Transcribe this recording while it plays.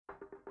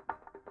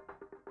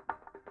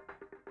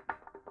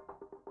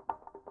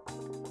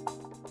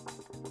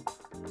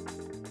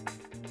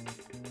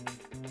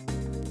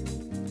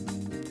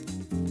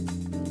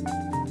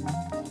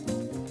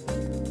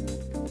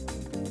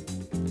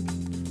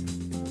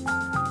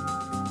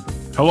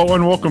Hello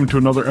and welcome to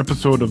another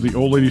episode of the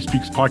Old Lady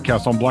Speaks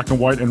podcast on Black and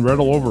White and Red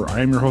All Over.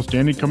 I am your host,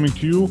 Danny, coming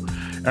to you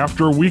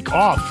after a week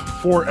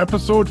off for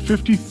episode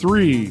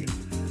 53.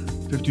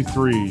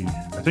 53.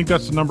 I think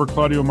that's the number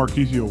Claudio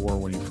Marchisio wore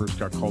when he first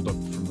got called up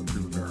from the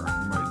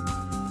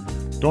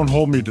Primavera. Don't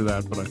hold me to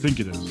that, but I think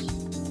it is.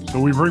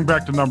 So we bring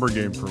back the number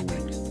game for a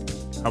week.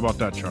 How about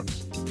that,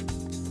 Chucks?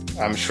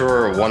 I'm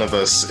sure one of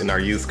us in our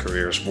youth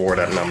careers wore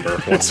that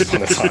number once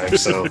upon a time,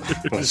 so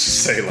let's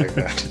just say it like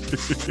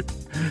that.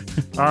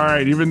 All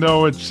right, even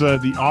though it's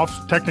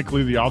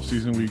technically the off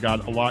season, we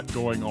got a lot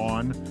going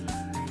on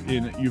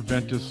in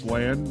Juventus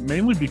land,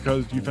 mainly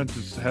because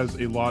Juventus has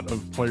a lot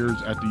of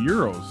players at the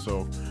Euros.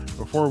 So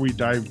before we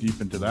dive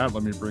deep into that,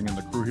 let me bring in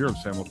the crew here of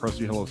Sam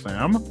Lopresti. Hello,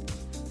 Sam.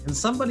 Can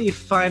somebody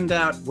find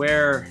out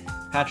where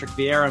Patrick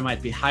Vieira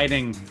might be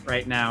hiding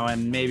right now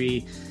and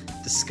maybe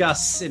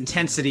discuss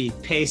intensity,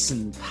 pace,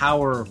 and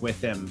power with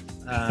him?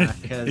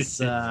 Because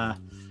I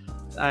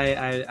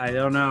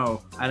don't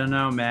know. I don't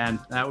know, man.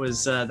 That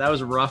was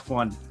a rough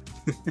one.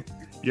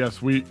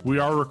 Yes, we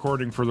are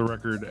recording, for the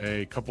record,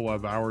 a couple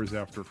of hours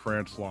after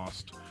France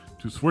lost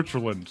to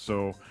Switzerland.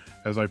 So,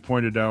 as I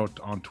pointed out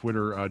on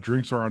Twitter,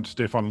 drinks are on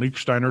Stefan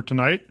Lichtsteiner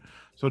tonight.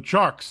 So,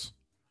 Chucks,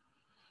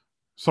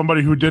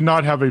 somebody who did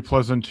not have a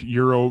pleasant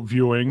Euro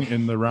viewing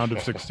in the round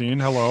of 16.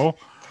 Hello.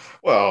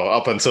 Well,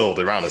 up until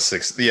the round of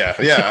 16. Yeah.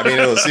 I mean,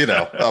 it was,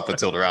 up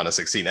until the round of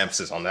 16,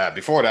 emphasis on that.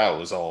 Before that, it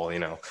was all,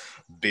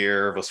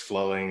 beer was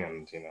flowing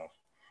and,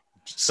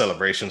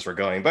 celebrations were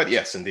going. But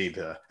yes, indeed,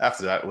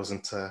 after that, it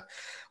wasn't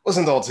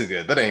all too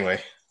good. But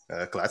anyway,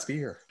 glad to be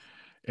here.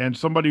 And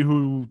somebody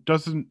who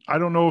I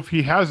don't know if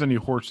he has any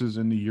horses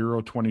in the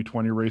Euro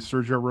 2020 race,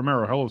 Sergio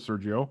Romero. Hello,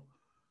 Sergio.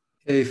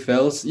 Hey,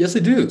 fellas. Yes, I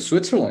do.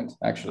 Switzerland,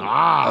 actually.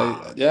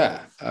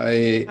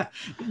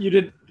 You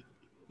did.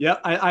 Yeah,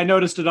 I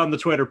noticed it on the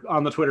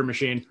Twitter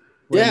machine.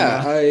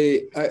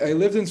 I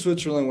lived in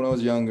Switzerland when I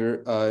was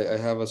younger. I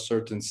have a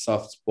certain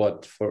soft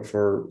spot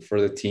for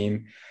the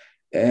team.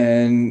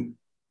 And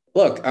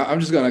look,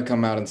 I'm just gonna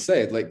come out and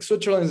say it. Like,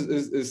 Switzerland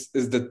is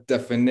the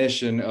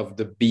definition of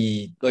the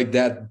B, like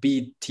that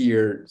B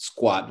tier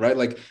squad, right?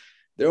 Like,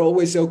 they're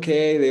always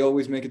okay. They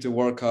always make it to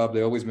World Cup.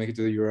 They always make it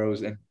to the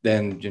Euros, and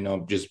then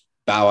just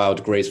bow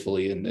out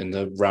gracefully in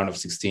the round of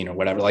 16 or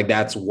whatever. Like,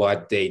 that's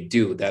what they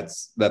do.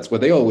 That's what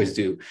they always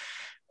do.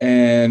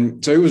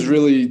 And so it was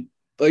really,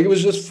 like, it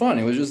was just fun.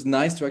 It was just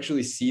nice to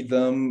actually see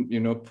them,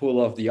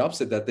 pull off the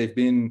upset that they've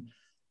been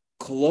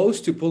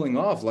close to pulling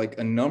off, like,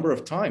 a number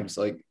of times.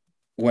 Like,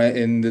 when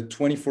in the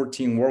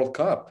 2014 World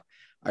Cup,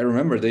 I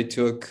remember they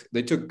took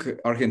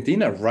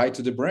Argentina right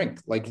to the brink,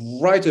 like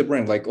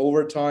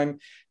overtime.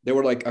 They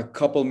were like a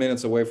couple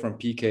minutes away from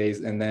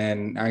PKs, and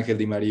then Angel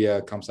Di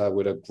Maria comes out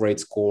with a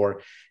great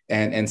score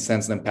and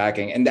sends them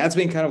packing. And that's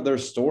been kind of their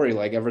story,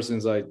 like, ever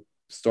since I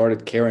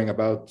started caring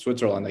about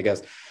Switzerland, I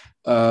guess.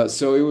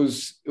 So it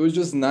was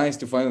just nice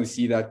to finally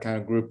see that kind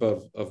of group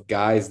of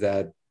guys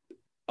that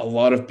a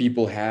lot of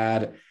people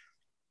had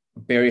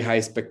very high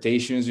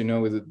expectations,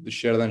 with the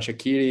Xherdan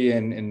Shaqiri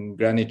and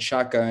Granit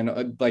Xhaka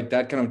and like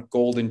that kind of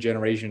golden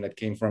generation that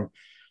came from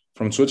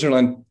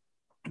Switzerland.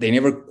 They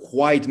never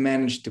quite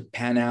managed to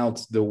pan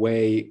out the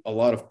way a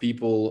lot of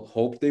people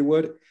hoped they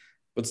would,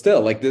 but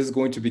still, like, this is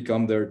going to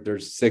become their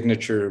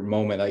signature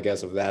moment, I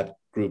guess, of that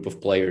group of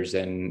players.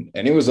 And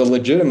it was a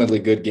legitimately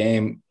good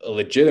game, a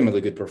legitimately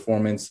good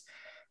performance.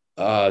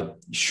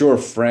 Sure,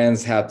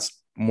 France had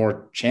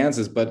more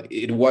chances, but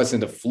it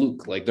wasn't a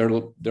fluke. Like, they're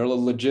a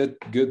legit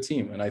good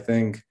team, and I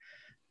think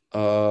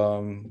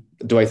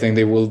do I think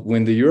they will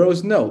win the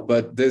Euros? No,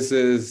 but this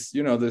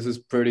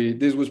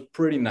was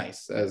pretty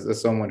nice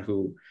as someone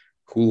who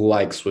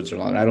likes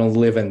Switzerland. I don't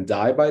live and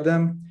die by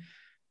them,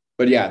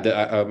 but yeah,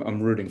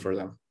 I'm rooting for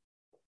them.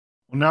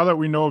 Well, now that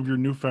we know of your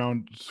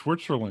newfound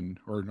Switzerland,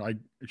 or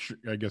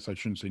I guess I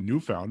shouldn't say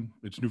newfound,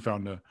 it's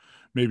newfound to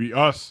maybe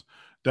us.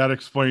 That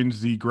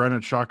explains the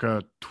Granit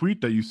Xhaka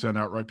tweet that you sent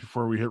out right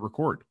before we hit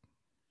record.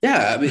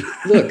 Yeah, I mean,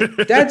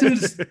 look, that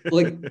dude's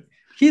like,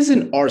 he's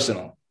in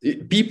Arsenal.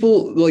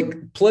 People,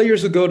 like,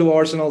 players who go to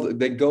Arsenal,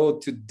 they go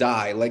to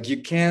die. Like,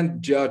 you can't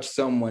judge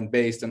someone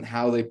based on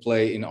how they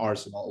play in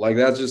Arsenal. Like,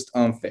 that's just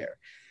unfair.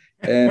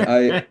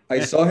 And I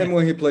saw him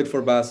when he played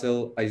for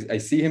Basel. I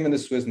see him in the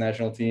Swiss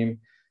national team.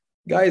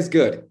 Guy is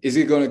good. Is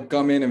he going to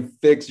come in and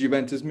fix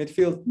Juventus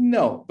midfield?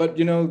 No, but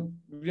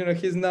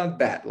he's not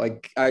bad.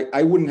 Like,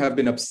 I wouldn't have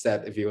been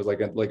upset if he was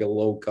like a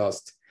low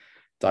cost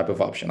type of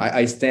option.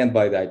 I stand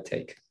by that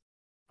take.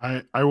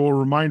 I will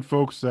remind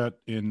folks that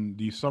in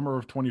the summer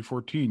of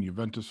 2014,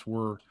 Juventus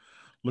were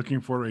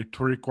looking for a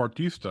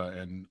trequartista,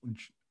 and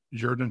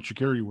Xherdan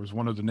Shaqiri was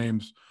one of the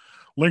names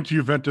linked to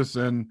Juventus.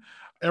 And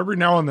every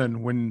now and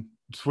then when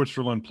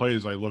Switzerland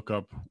plays, I look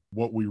up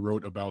what we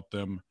wrote about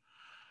them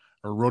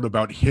or wrote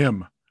about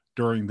him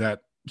during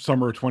that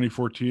summer of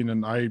 2014.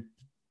 And I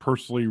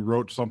personally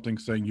wrote something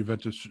saying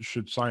Juventus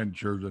should sign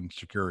Xherdan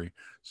Shaqiri.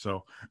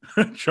 So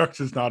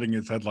Chuck's is nodding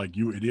his head like,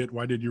 you idiot.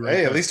 Why did you write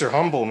Hey, that? at least they're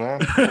humble,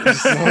 man.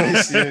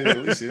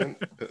 At least you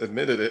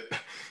admitted it.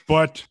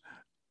 But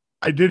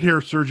I did hear,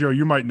 Sergio,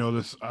 you might know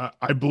this.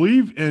 I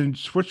believe in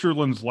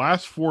Switzerland's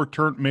last 4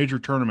 major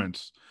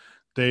tournaments,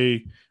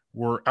 they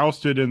were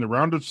ousted in the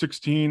round of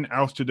 16,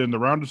 ousted in the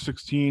round of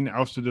 16,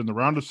 ousted in the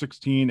round of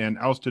 16, and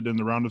ousted in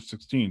the round of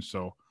 16.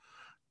 So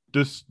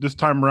this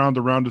time around,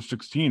 the round of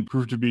 16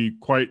 proved to be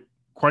quite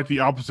the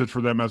opposite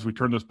for them as we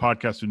turn this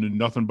podcast into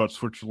nothing but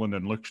Switzerland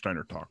and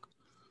Liechtensteiner talk.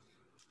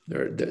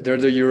 They're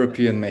the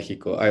European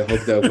Mexico. I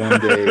hope that one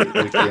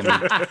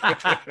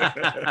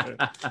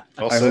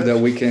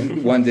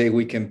day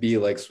we can be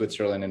like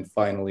Switzerland and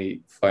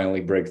finally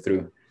break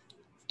through.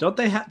 Don't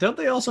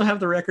they also have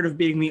the record of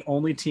being the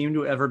only team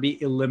to ever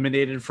be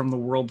eliminated from the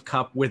World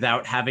Cup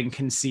without having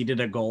conceded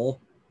a goal?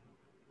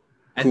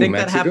 I think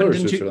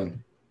Mexico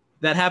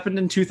that happened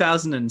in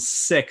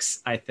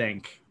 2006, I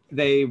think.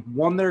 They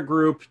won their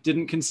group,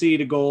 didn't concede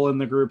a goal in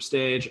the group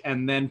stage,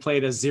 and then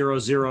played a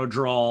 0-0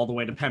 draw all the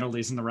way to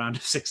penalties in the round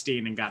of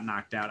 16 and got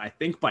knocked out, I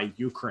think, by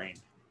Ukraine.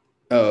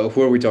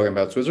 Who are we talking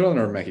about, Switzerland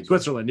or Mexico?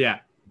 Switzerland,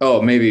 yeah.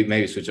 Oh, maybe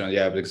Switzerland,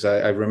 yeah, because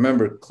I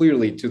remember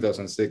clearly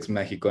 2006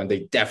 Mexico, and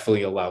they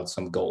definitely allowed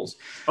some goals.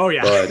 Oh,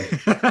 yeah. But,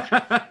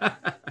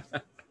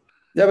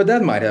 yeah, but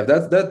that might have.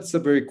 That's a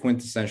very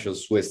quintessential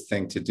Swiss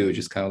thing to do,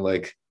 just kind of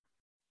like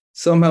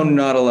somehow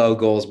not allow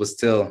goals, but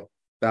still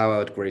bow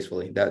out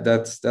gracefully.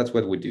 That's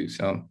what we do.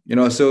 So,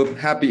 so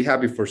happy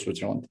for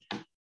Switzerland.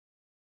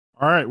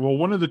 All right. Well,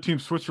 one of the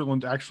teams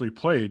Switzerland actually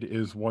played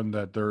is one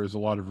that there is a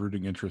lot of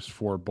rooting interest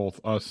for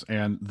both us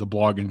and the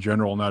blog in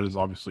general, and that is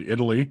obviously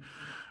Italy.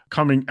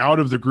 Coming out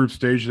of the group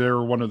stage, they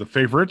were one of the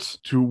favorites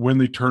to win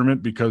the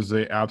tournament because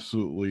they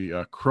absolutely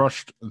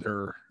crushed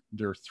their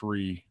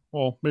 3.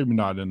 Well, maybe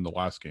not in the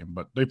last game,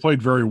 but they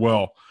played very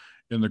well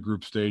in the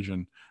group stage,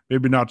 and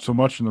maybe not so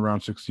much in the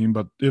round 16,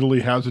 but Italy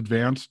has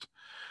advanced.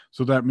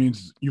 So that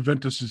means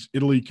Juventus's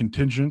Italy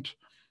contingent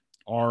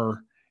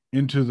are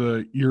into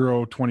the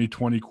Euro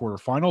 2020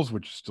 quarterfinals,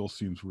 which still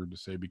seems weird to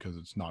say because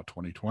it's not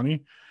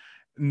 2020.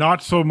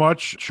 Not so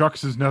much.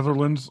 Chuck's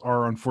Netherlands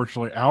are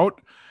unfortunately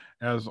out,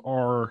 as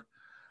are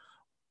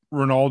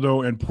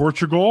Ronaldo and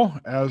Portugal,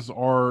 as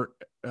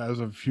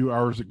a few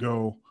hours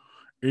ago,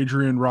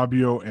 Adrien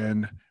Rabiot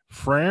and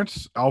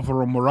France.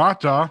 Alvaro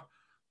Morata,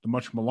 the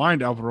much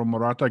maligned Alvaro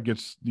Morata,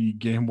 gets the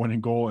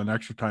game-winning goal in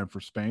extra time for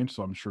Spain,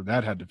 so I'm sure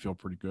that had to feel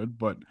pretty good.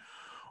 But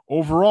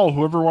overall,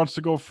 whoever wants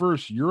to go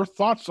first, your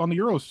thoughts on the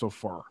Euros so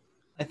far?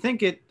 I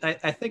think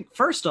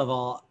first of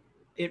all,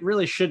 it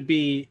really should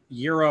be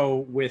Euro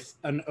with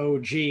an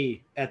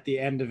OG at the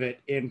end of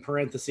it in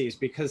parentheses,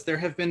 because there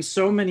have been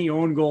so many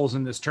own goals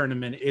in this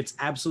tournament. It's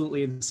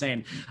absolutely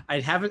insane.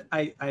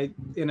 I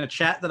in a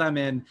chat that I'm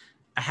in,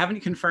 I haven't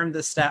confirmed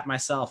this stat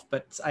myself,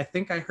 but I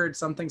think I heard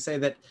something say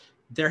that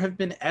there have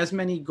been as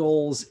many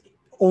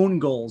own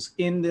goals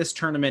in this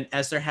tournament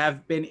as there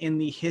have been in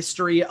the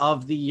history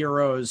of the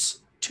Euros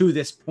to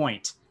this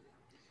point.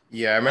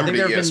 Yeah, I remember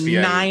there have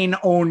been 9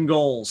 own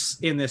goals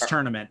in this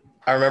tournament.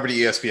 I remember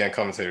the ESPN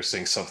commentator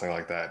saying something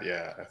like that.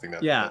 Yeah, I think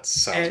that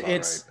sounds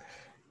about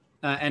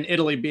right. And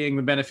Italy being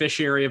the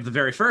beneficiary of the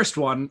very first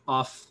one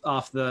off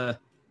the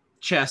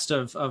chest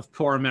of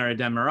poor Mary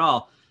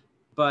Demiral.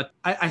 But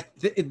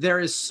there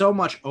is so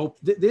much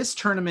this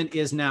tournament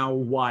is now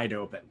wide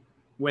open.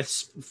 With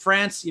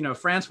France,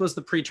 France was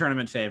the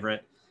pre-tournament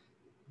favorite.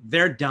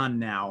 They're done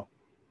now.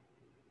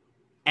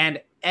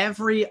 And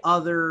every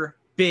other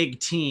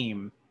big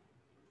team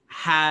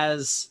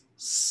has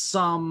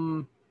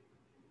some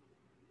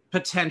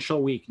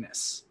potential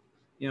weakness.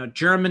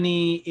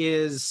 Germany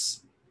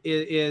is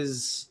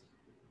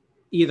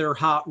either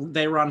hot,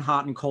 they run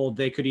hot and cold.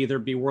 They could either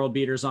be world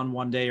beaters on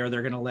one day or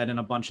they're going to let in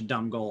a bunch of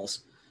dumb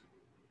goals.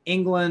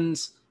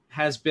 England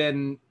has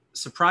been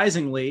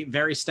surprisingly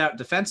very stout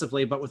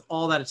defensively, but with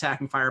all that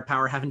attacking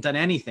firepower, haven't done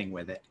anything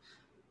with it.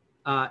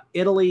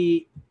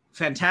 Italy,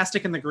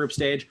 fantastic in the group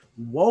stage,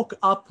 woke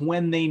up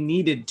when they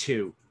needed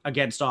to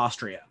against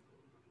Austria,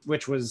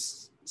 which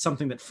was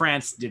something that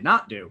France did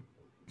not do.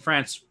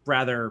 France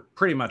rather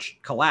pretty much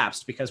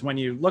collapsed, because when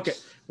you look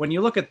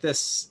at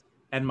this,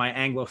 and my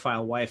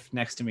Anglophile wife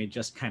next to me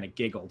just kind of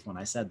giggled when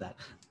I said that.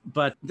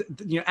 But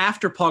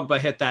after Pogba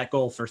hit that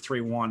goal for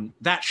 3-1,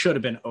 that should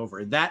have been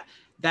over. That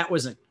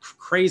was a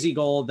crazy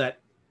goal that,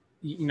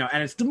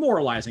 and it's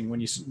demoralizing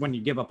when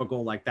you give up a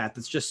goal like that.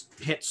 That's just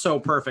hit so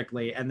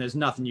perfectly and there's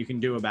nothing you can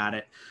do about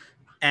it.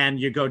 And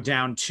you go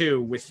down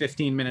 2 with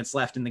 15 minutes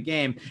left in the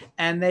game,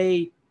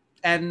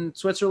 and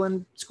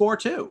Switzerland score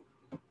 2.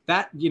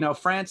 That,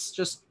 France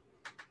just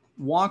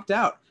walked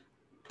out.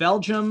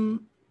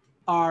 Belgium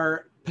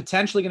are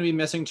potentially going to be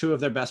missing 2 of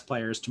their best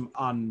players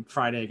on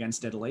Friday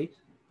against Italy.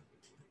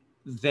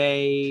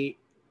 They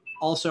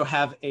also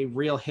have a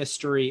real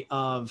history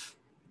of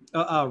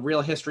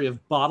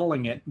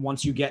bottling it.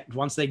 Once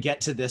they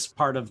get to this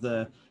part of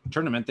the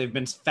tournament, they've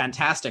been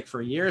fantastic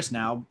for years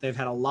now. They've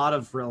had a lot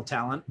of real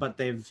talent, but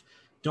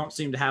don't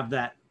seem to have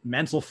that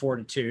mental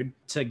fortitude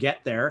to get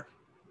there.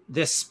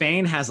 this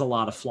Spain has a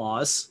lot of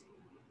flaws.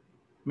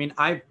 I mean,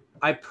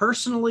 I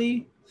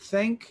personally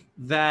think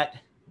that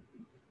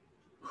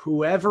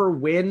whoever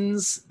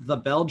wins the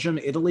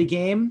Belgium-Italy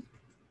game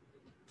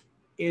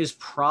is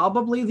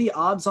probably the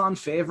odds-on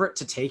favorite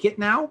to take it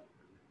now.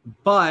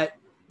 But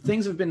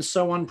things have been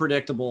so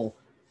unpredictable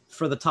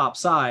for the top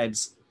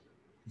sides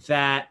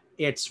that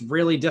it's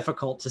really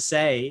difficult to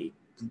say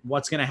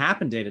what's going to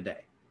happen day to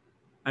day.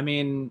 I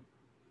mean,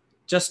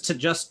 just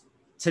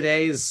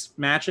today's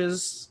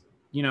matches,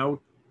 you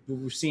know,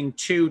 we've seen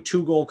two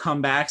goal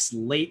comebacks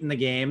late in the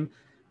game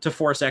to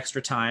force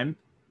extra time.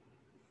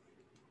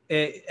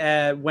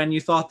 When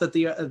you thought that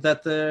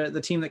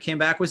the team that came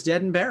back was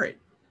dead and buried.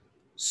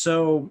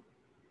 So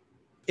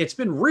it's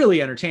been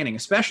really entertaining,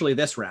 especially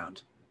this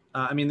round.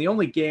 I mean, the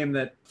only game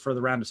that for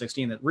the round of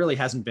 16 that really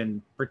hasn't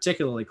been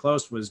particularly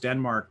close was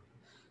Denmark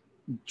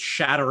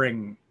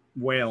shattering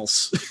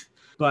Wales.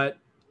 But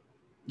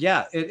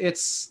yeah,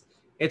 it's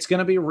going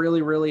to be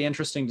really, really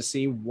interesting to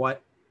see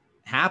what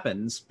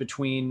happens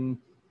between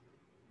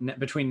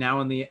now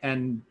and the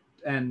end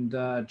and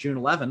June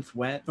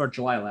 11th, or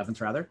July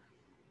 11th rather,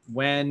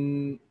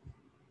 when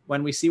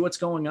we see what's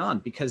going on,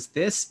 because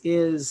this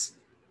is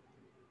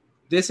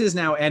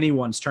now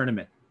anyone's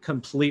tournament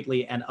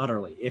completely and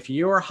utterly. If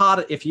you're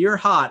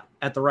hot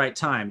at the right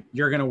time,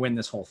 you're going to win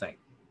this whole thing.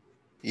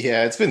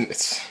 Yeah, it's been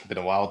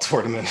a wild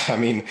tournament. I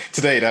mean,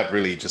 today that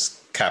really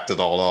just capped it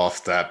all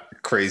off, that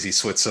crazy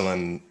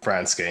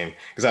Switzerland-France game.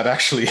 Because I'd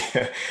actually,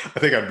 I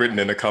think I'd written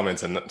in the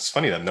comments, and it's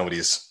funny that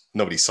nobody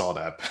saw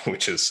that,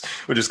 which is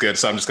good.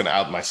 So I'm just going to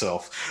out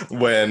myself.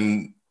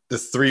 When the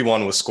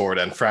 3-1 was scored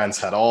and France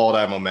had all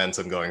that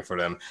momentum going for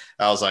them,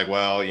 I was like,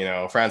 well, you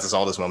know, France has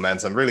all this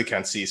momentum. Really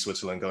can't see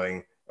Switzerland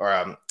going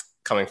or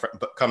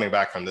coming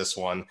back from this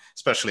one,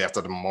 especially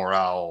after the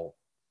morale,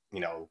 you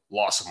know,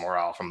 loss of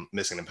morale from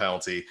missing the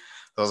penalty.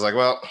 So I was like,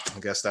 well, I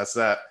guess that's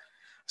that.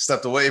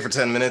 Stepped away for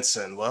 10 minutes,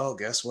 and well,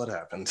 guess what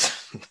happened?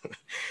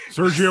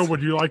 Sergio,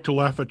 would you like to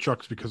laugh at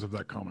Chucks because of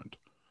that comment?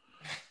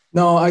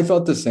 No, I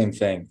thought the same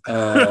thing.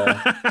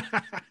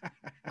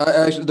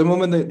 Actually, the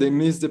moment they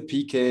missed the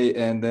PK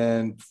and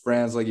then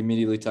France like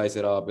immediately ties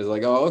it up, it's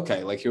like, oh,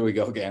 okay, like here we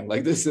go again.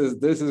 Like this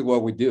is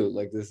what we do.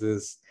 Like this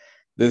is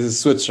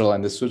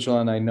Switzerland, the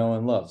Switzerland I know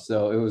and love.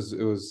 So it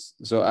was.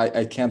 So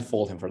I can't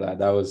fault him for that.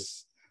 That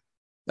was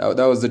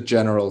the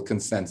general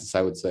consensus,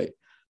 I would say.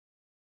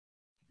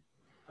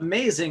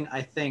 Amazing,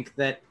 I think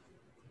that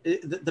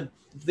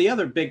the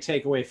other big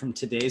takeaway from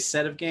today's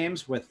set of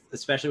games,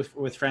 especially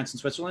with France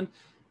and Switzerland,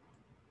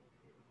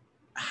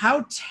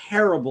 how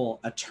terrible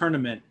a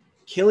tournament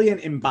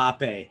Kylian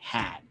Mbappe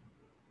had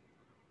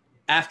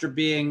after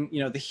being,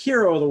 you know, the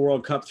hero of the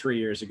World Cup 3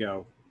 years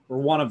ago, or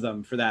one of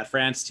them for that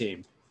France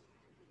team.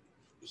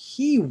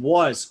 He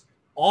was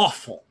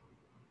awful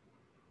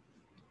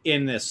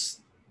in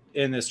this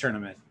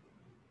tournament.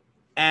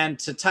 And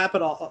to top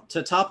it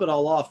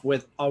all off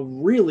with a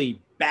really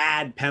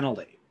bad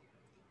penalty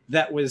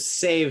that was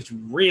saved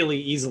really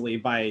easily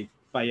by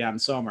Jan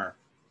Sommer.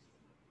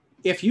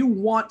 If you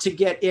want to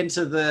get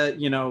into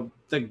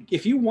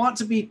if you want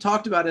to be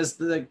talked about as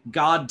the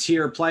god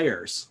tier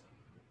players,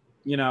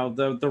 you know,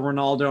 the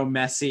Ronaldo,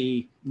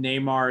 Messi,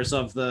 Neymars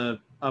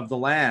of the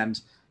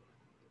land,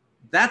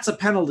 that's a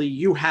penalty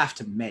you have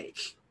to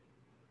make.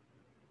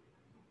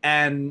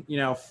 And, you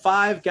know,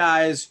 5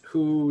 guys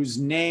whose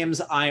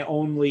names I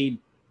only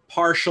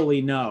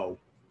partially know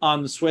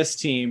on the Swiss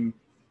team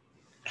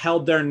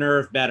held their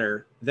nerve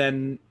better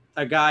than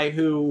a guy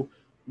who,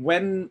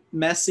 when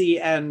Messi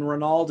and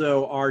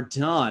Ronaldo are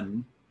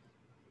done,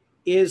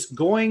 is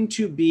going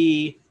to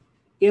be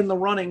in the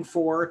running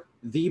for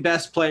the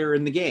best player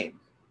in the game.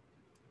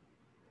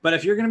 But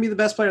if you're going to be the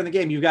best player in the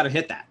game, you've got to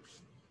hit that.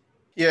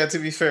 Yeah, to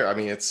be fair, I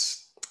mean,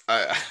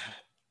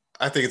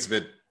 I think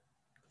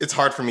it's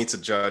hard for me to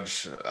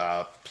judge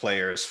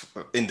players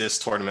in this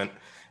tournament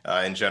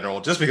in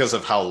general, just because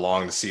of how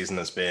long the season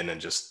has been and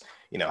just,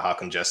 you know, how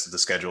congested the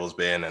schedule has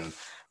been and,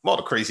 well,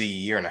 the crazy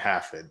year and a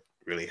half it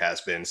really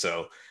has been.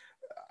 So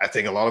I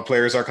think a lot of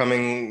players are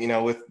coming, you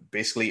know, with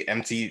basically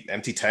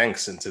empty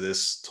tanks into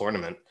this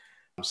tournament.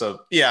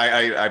 So,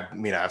 yeah, I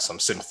mean, I have some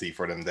sympathy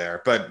for them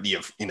there. But, you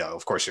know,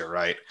 of course, you're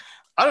right.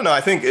 I don't know.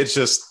 I think it's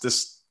just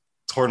this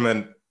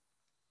tournament.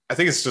 I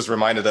think it's just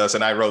reminded us,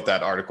 and I wrote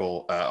that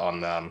article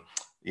on,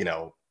 you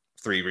know,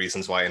 3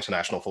 reasons why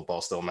international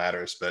football still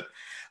matters. But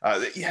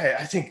yeah,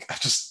 I think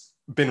I've just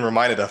been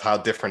reminded of how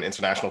different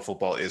international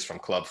football is from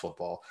club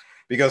football.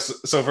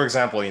 Because, so for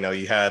example, you know,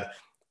 you had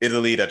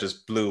Italy that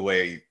just blew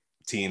away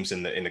teams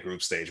in the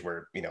group stage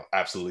were, you know,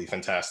 absolutely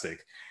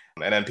fantastic.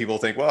 And then people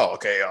think, well,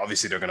 okay,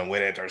 obviously they're going to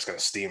win it. They're just going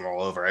to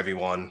steamroll over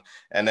everyone.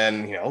 And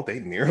then, you know,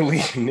 they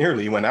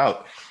nearly went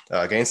out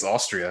against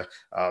Austria.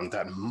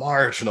 That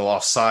marginal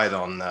offside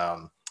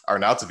on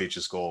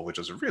Arnautovic's goal, which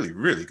was a really,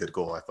 really good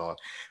goal, I thought.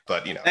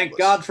 But, you know, thank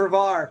God for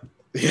VAR.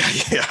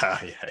 Yeah.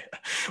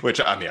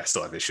 Which, I mean, I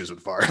still have issues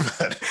with VAR,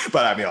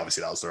 but I mean,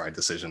 obviously that was the right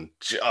decision.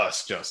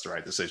 Just the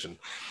right decision.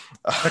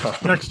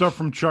 Next up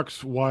from Chuck's,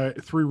 3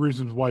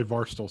 reasons why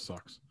VAR still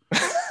sucks.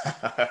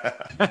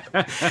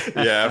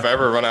 Yeah, if I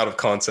ever run out of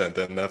content,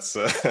 then that's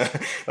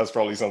that's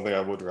probably something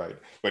I would write.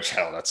 Which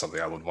hell, that's something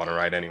I would want to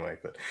write anyway.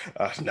 But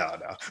no.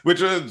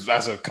 Which is,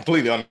 as a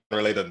completely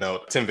unrelated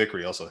note, Tim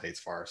Vickery also hates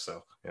FAR,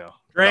 so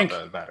Drink. not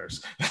that it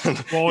matters.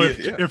 Well,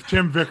 if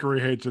Tim Vickery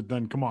hates it,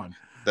 then come on.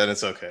 Then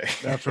it's okay.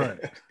 That's right.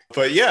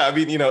 But yeah, I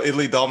mean,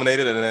 Italy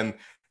dominated, and then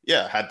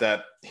had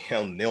that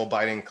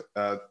nail-biting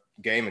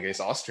game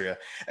against Austria.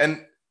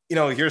 And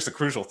here's the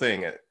crucial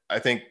thing.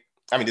 I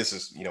mean, this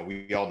is,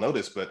 we all know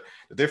this, but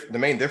the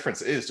main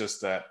difference is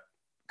just that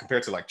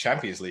compared to like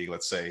Champions League,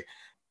 let's say,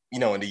 in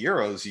the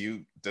Euros,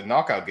 the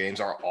knockout games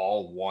are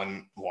all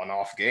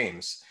one-off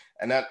games.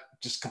 And that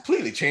just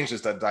completely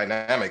changes the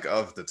dynamic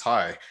of the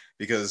tie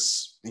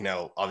because,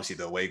 obviously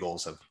the away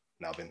goals have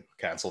now been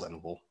canceled,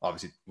 and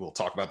we'll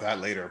talk about that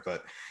later.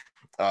 But,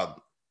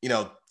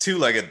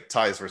 two-legged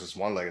ties versus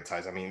one-legged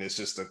ties, I mean, it's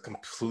just a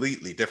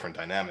completely different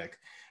dynamic.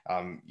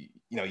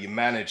 You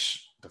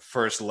manage the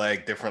first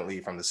leg differently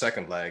from the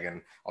second leg,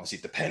 and obviously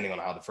depending on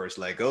how the first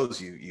leg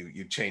goes,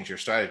 you change your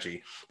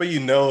strategy, but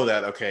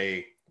that,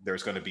 okay,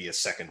 there's going to be a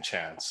second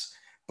chance.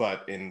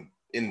 But in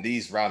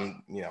these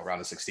round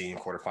of 16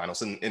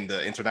 quarterfinals in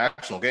the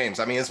international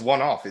games, I mean, it's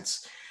one-off.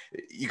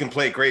 You can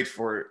play great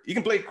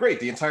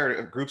the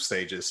entire group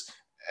stages,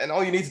 and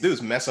all you need to do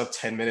is mess up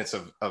 10 minutes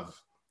of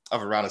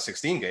a round of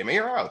 16 game and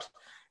you're out.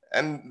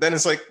 And then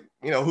it's like,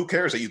 who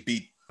cares that you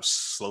beat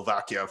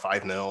Slovakia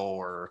 5-0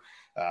 or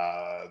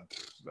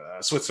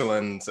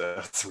Switzerland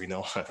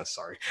 3-0.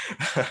 Sorry.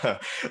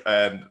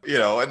 And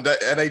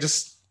they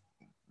just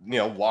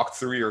walk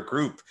through your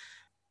group.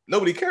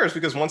 Nobody cares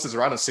because once it's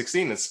around of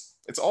 16,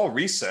 it's all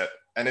reset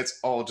and it's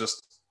all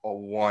just a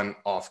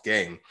one-off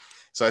game.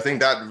 So I think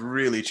that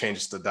really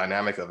changes the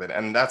dynamic of it,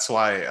 and that's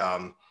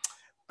why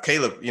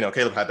Caleb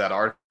had that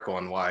article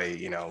on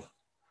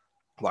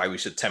why we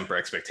should temper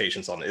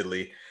expectations on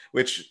Italy,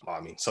 which,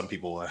 I mean, some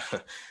people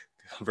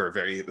very,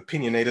 very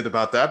opinionated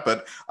about that,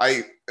 but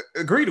I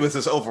agreed with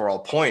his overall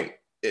point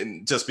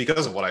just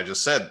because of what I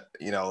just said.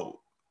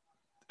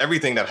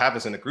 Everything that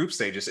happens in the group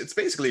stages, it's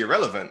basically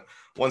irrelevant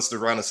once the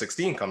round of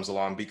 16 comes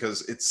along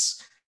because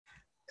it's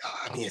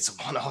a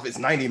one-off. It's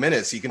 90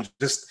 minutes. You can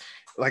just,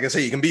 like I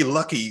say, you can be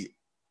lucky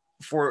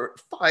for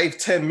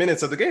 5-10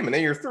 minutes of the game and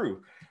then you're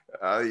through.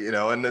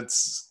 And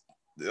it's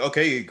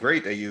okay,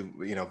 great that you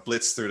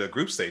blitz through the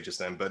group stages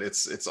then, but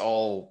it's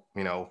all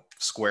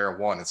square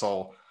one. It's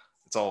all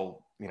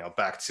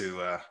back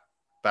to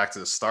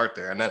the start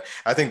there. And then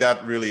I think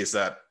that really is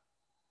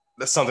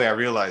that's something I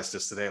realized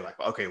just today, like,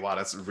 okay, wow,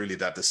 that's really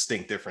that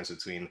distinct difference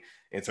between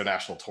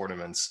international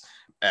tournaments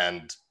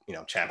and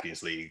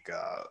Champions League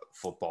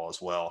football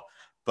as well.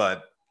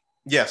 But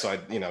yeah, so I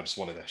just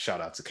wanted to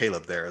shout out to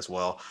Caleb there as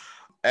well.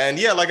 And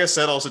yeah, like I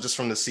said, also just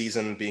from the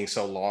season being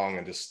so long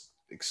and just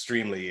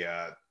extremely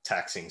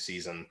taxing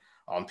season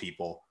on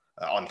people,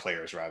 on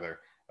players rather,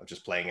 of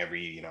just playing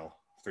every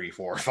 3,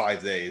 4,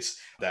 5 days,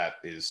 that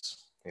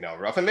is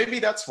rough. And maybe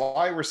that's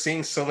why we're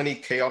seeing so many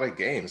chaotic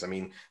games. I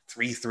mean,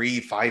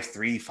 3-3,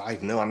 5-3,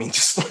 5-0. I mean,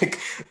 just like,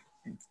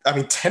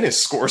 tennis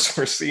scores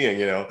we're seeing,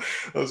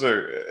 those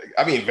are,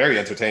 very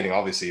entertaining,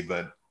 obviously,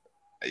 but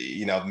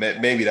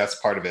maybe that's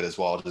part of it as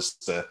well,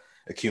 just the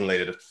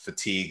accumulated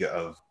fatigue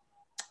of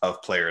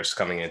players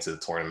coming into the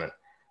tournament.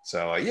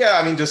 So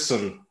just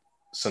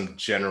some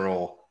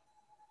general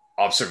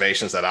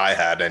observations that I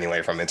had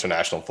anyway from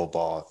international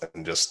football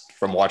and just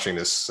from watching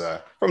this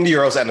from the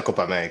Euros and the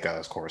Copa America,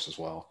 of course, as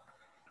well.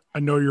 I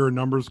know you're a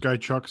numbers guy,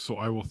 Chuck, so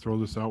I will throw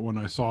this out when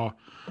I saw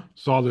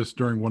this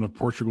during one of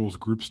Portugal's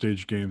group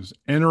stage games.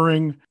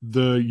 Entering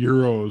the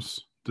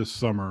Euros this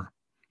summer,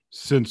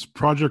 since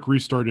Project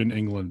Restart in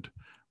England,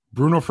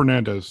 Bruno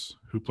Fernandes,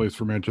 who plays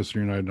for Manchester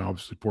United and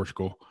obviously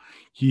Portugal,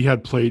 he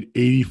had played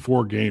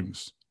 84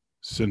 games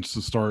since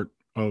the start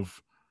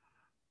of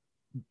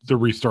the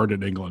restart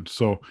in England.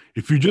 So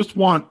if you just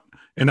want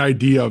an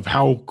idea of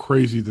how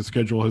crazy the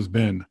schedule has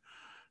been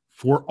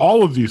for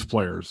all of these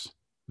players,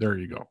 there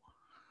you go.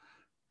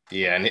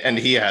 Yeah, and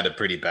he had a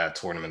pretty bad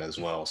tournament as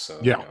well. So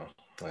yeah,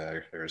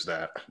 there's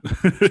that.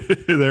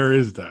 There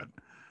is that.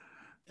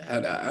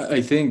 And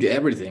I think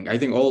everything. I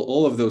think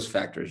all of those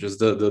factors, just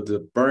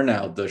the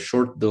burnout,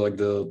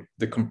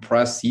 the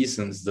compressed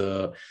seasons,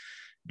 and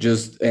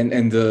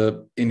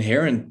the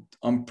inherent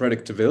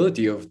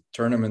unpredictability of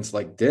tournaments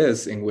like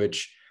this, in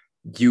which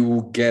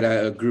you get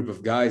a group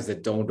of guys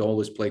that don't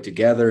always play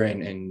together,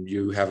 and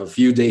you have a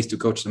few days to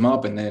coach them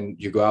up, and then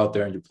you go out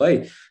there and you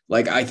play.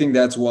 Like, I think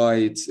that's why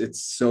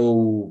it's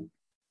so,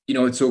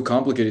 it's so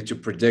complicated to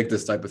predict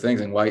this type of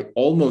things, and why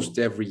almost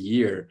every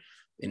year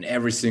in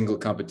every single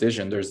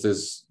competition, there's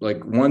this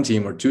like one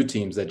team or two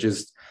teams that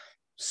just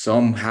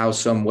somehow,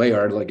 some way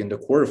are like in the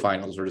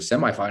quarterfinals or the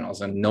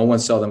semifinals, and no one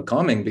saw them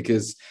coming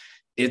because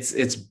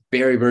it's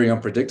very, very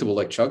unpredictable.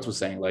 Like Chuck was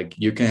saying, like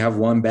you can have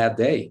one bad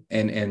day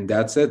and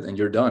that's it, and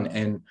you're done.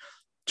 And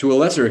to a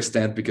lesser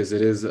extent, because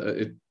it is,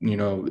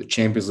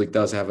 Champions League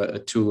does have a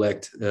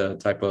two-legged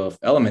type of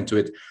element to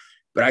it.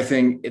 But I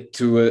think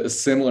to a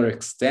similar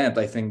extent,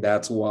 I think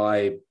that's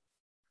why,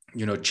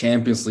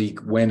 Champions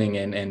League winning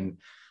and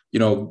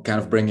kind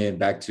of bringing it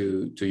back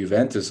to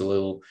Juventus a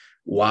little,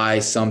 why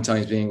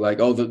sometimes being like,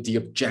 oh, the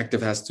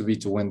objective has to be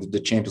to win the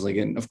Champions League.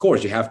 And of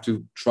course, you have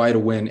to try to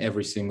win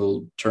every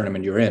single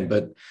tournament you're in.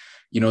 But,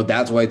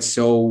 that's why it's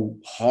so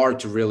hard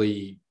to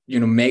really,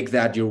 make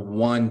that your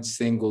one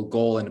single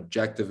goal and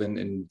objective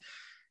and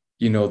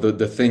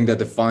the thing that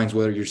defines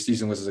whether your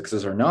season was a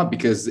success or not,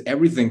 because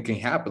everything can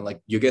happen. Like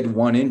you get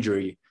one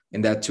injury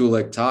in that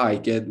 2-leg tie,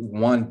 get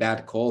one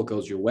bad call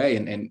goes your way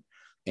and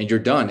you're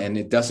done. And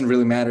it doesn't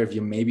really matter if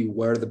you maybe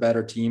were the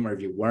better team or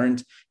if you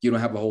weren't. You don't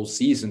have a whole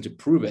season to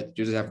prove it.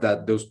 You just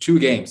have those 2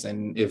 games.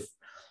 And if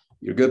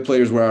your good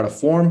players were out of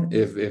form,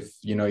 if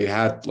you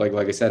had, like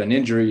I said, an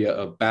injury,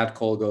 a bad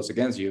call goes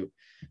against you,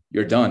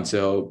 you're done.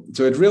 So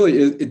it really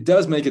it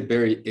does make it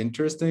very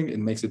interesting. It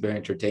makes it very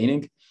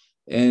entertaining.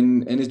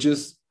 And it's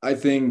just, I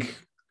think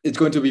it's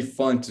going to be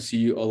fun to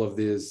see all of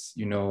this,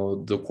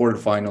 the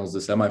quarterfinals, the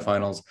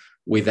semifinals,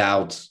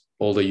 without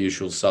all the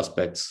usual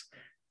suspects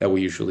that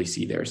we usually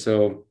see there.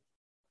 So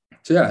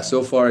yeah,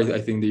 so far,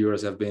 I think the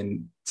Euros have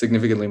been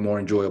significantly more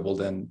enjoyable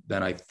than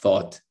I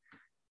thought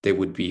they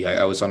would be.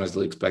 I was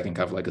honestly expecting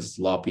kind of like a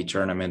sloppy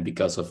tournament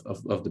because of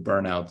the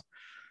burnout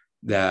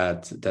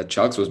that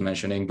Chucks was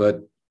mentioning.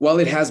 But while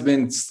it has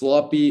been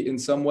sloppy in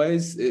some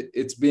ways,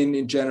 it's been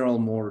in general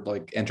more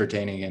like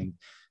entertaining and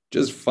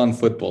just fun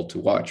football to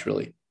watch,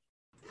 really.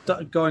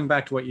 Going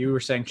back to what you were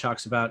saying,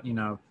 Chucks, about,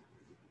 the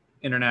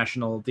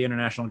international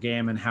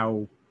game and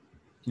how,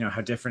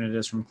 how different it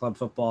is from club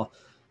football.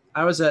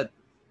 I was at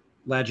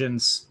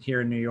Legends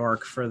here in New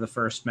York for the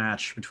first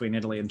match between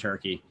Italy and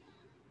Turkey.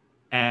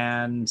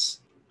 And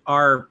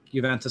our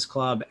Juventus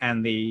club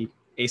and the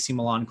AC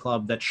Milan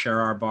club that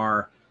share our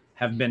bar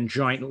have been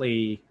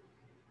jointly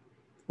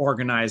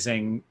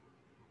organizing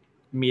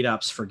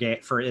meetups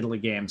for Italy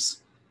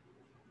games.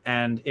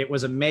 And it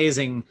was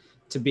amazing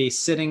to be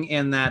sitting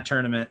in that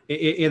tournament,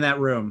 in that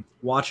room,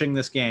 watching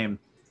this game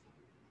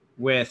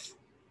with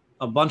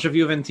a bunch of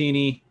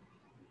Juventini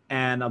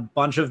and a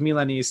bunch of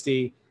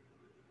Milanisti.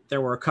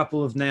 There were a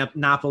couple of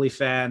Napoli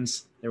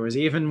fans. There was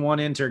even one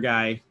Inter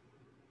guy,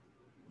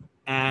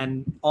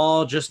 and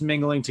all just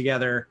mingling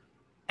together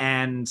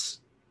and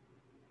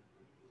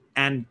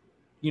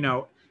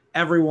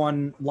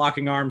everyone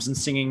locking arms and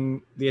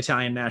singing the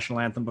Italian national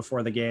anthem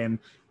before the game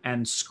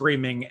and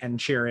screaming and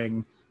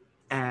cheering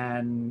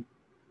and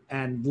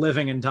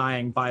living and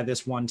dying by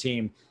this one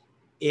team.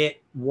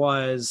 It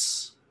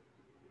was,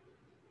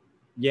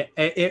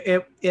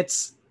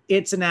 it's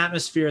an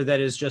atmosphere that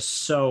is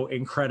just so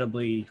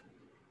incredibly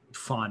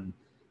fun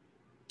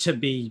to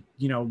be,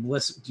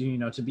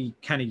 to be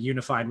kind of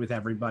unified with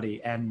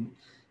everybody and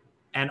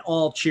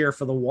all cheer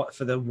for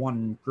the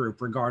one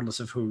group, regardless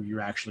of who you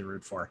actually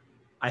root for.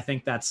 I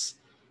think that's,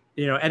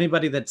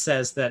 anybody that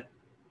says that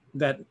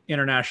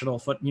international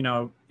football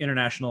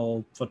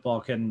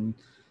can,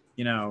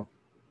 there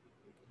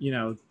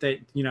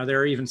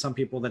are even some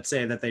people that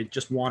say that they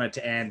just want it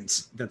to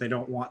end, that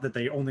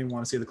they only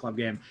want to see the club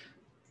game.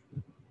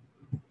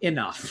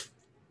 Enough.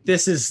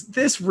 This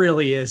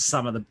really is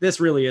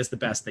the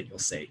best that you'll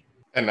see.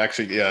 And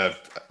actually,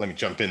 let me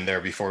jump in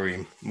there before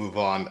we move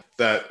on.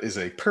 That is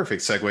a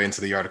perfect segue into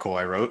the article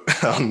I wrote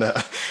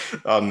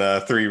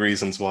on 3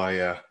 reasons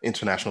why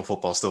international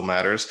football still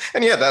matters.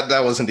 And yeah,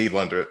 that was indeed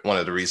one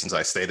of the reasons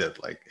I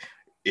stated. Like,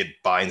 it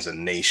binds a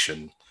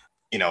nation.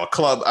 A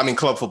club. I mean,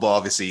 club football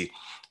obviously.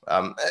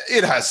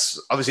 It has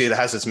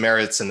its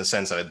merits in the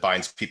sense that it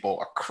binds people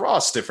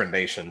across different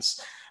nations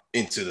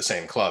into the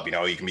same club.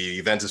 You can be a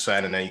Juventus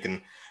fan, and then you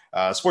can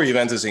support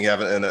Juventus, and you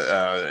have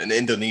an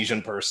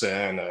Indonesian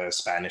person, a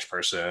Spanish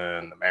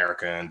person,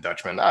 American,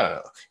 Dutchman. I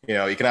don't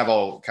know. You can have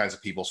all kinds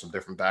of people from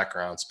different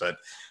backgrounds, but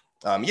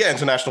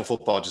international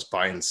football just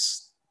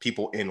binds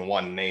people in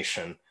one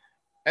nation,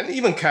 and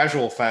even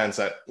casual fans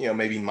that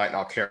maybe might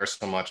not care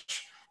so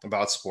much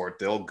about sport,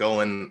 they'll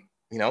go and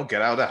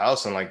get out of the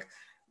house and like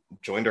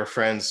join their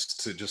friends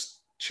to just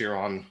cheer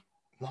on.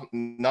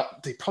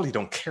 Not they probably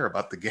don't care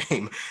about the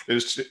game. They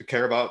just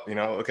care about,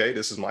 okay,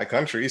 this is my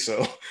country,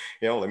 so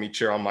let me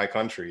cheer on my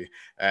country.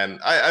 And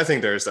I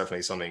think there's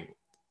definitely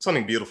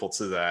something beautiful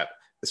to that,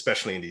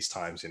 especially in these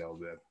times,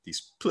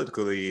 these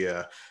politically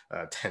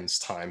tense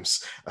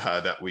times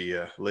that we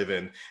live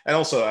in. And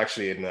also,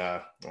 actually,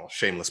 in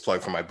shameless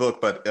plug for my book,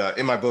 but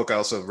in my book I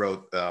also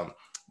wrote I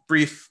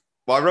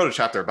wrote a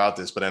chapter about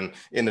this, but then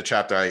in the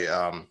chapter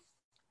I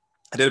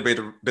did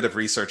a bit of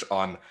research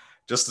on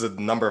just the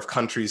number of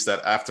countries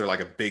that after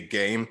like a big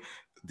game,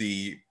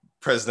 the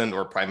president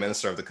or prime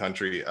minister of the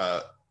country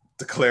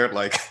declared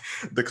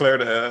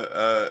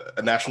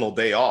a national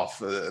day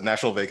off, a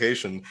national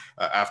vacation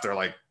after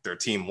like their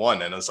team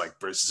won. And it was like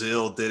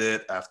Brazil did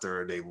it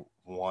after they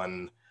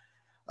won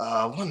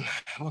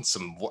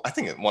some, I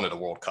think one of the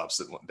World Cups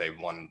that they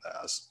won,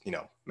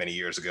 many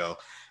years ago.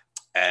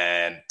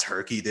 And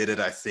Turkey did it,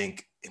 I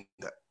think in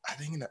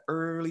the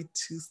early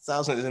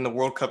 2000s in the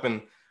World Cup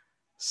in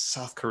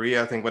South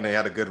Korea, I think, when they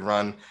had a good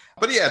run.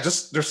 But yeah,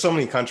 just there's so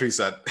many countries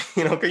that,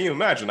 can you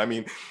imagine? I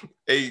mean,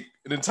 an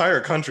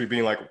entire country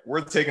being like,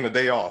 we're taking a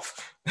day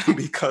off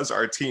because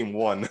our team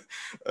won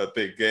a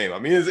big game. I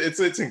mean,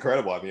 it's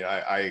incredible. I mean,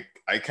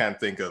 I can't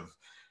think of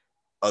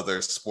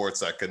other sports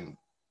that can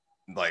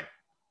like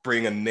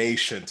bring a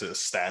nation to a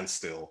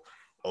standstill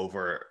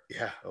over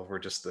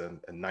just a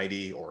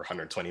 90 or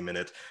 120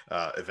 minute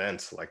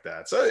event like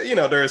that. So, you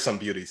know, there is some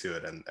beauty to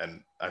it.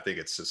 And I think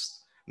it's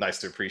just nice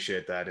to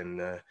appreciate that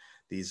in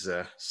these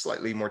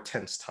slightly more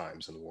tense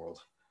times in the world.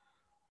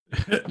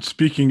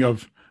 Speaking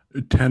of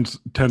tense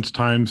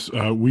times,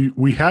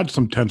 we had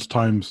some tense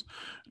times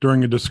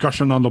during a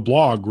discussion on the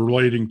blog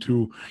relating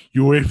to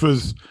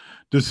UEFA's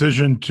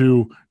decision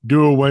to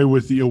do away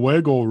with the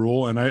away goal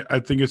rule. And I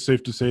think it's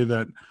safe to say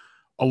that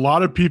a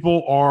lot of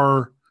people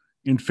are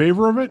in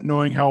favor of it,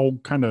 knowing how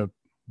kind of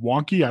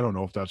wonky, I don't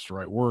know if that's the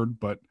right word,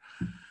 but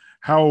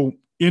how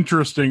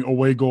interesting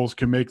away goals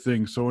can make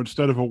things. So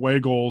instead of away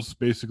goals,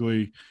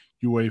 basically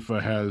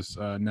UEFA has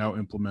now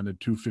implemented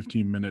 2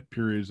 15-minute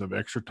periods of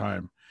extra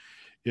time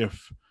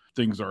if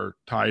things are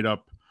tied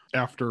up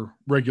after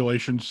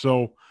regulation.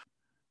 So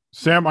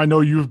Sam, I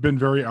know you've been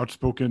very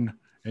outspoken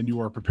and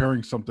you are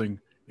preparing something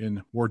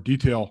in more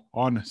detail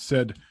on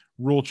said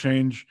rule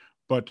change.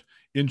 But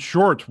in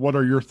short, what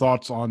are your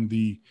thoughts on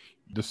the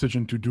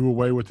decision to do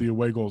away with the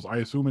away goals? I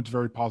assume it's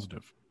very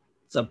positive.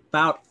 It's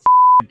about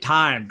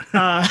time.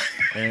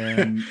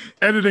 And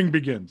editing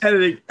begins.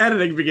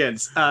 Editing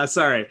begins.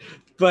 Sorry.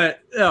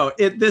 But no,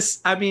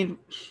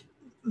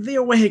 the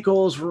away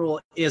goals rule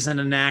is an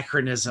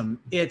anachronism.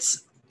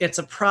 It's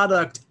a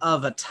product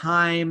of a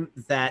time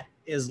that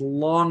is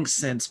long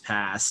since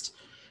past.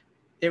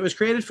 It was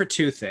created for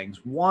two things.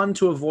 One,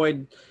 to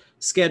avoid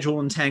schedule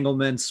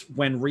entanglements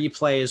when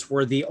replays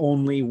were the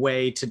only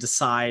way to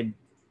decide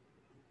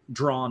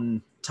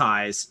drawn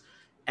ties.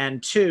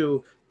 And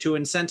two, to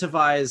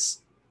incentivize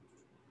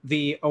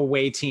the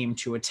away team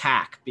to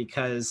attack,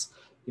 because,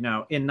 you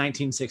know, in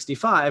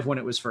 1965, when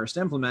it was first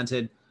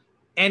implemented,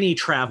 any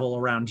travel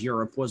around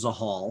Europe was a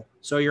haul.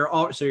 So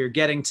you're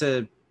getting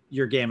to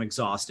your game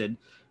exhausted.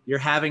 You're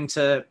having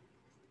to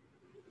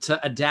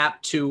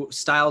adapt to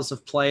styles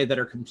of play that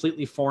are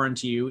completely foreign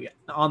to you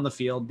on the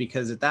field,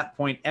 because at that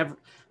point,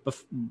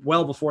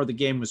 well before the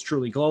game was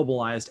truly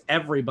globalized,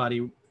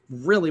 everybody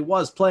really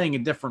was playing a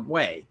different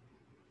way.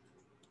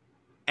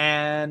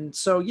 And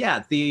so,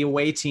 yeah, the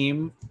away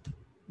team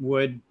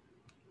would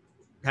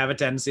have a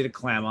tendency to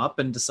clam up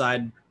and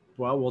decide,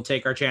 well, we'll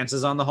take our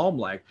chances on the home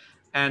leg.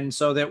 And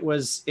so it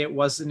was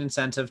an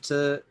incentive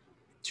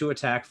to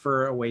attack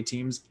for away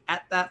teams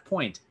at that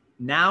point.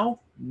 Now,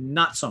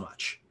 not so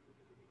much.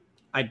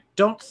 I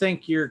don't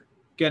think you're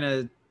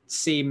gonna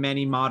see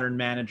many modern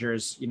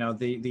managers, you know,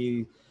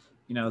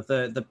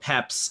 the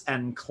Peps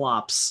and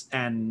Klopps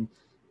and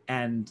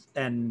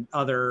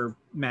other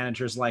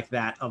managers like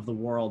that of the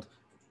world,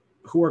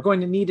 who are going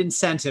to need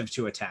incentive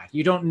to attack.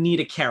 You don't need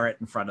a carrot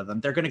in front of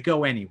them. They're going to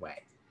go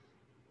anyway.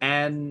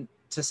 And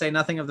to say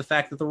nothing of the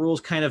fact that the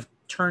rules kind of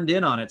turned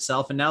in on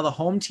itself, and now the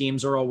home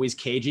teams are always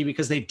cagey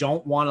because they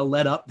don't want to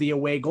let up the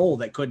away goal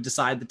that could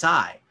decide the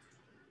tie.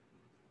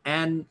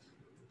 And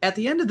at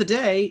the end of the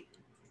day,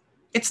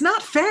 it's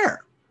not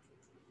fair.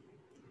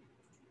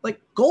 Like,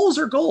 goals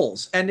are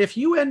goals. And if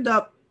you end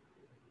up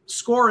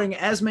scoring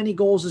as many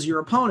goals as your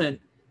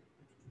opponent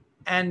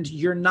and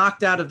you're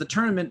knocked out of the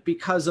tournament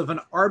because of an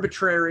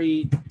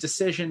arbitrary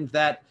decision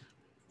that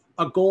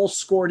a goal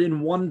scored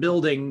in one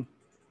building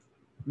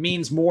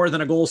means more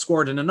than a goal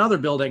scored in another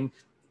building,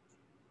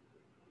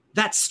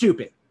 that's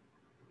stupid.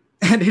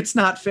 And it's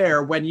not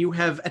fair when you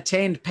have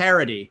attained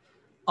parity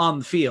on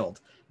the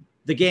field.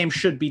 The game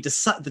should be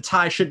the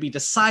tie should be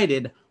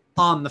decided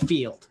on the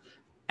field.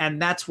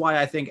 And that's why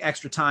I think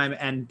extra time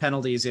and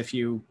penalties, if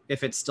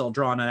it's still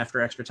drawn after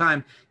extra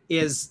time,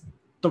 is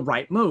the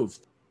right move.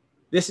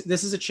 This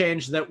is a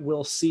change that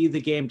will see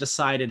the game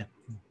decided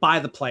by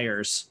the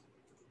players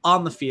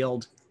on the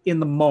field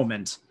in the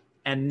moment,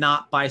 and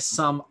not by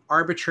some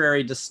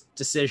arbitrary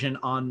decision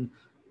on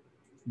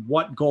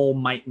what goal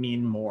might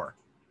mean more.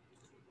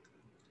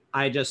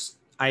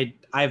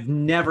 I've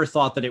never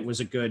thought that it was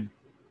a good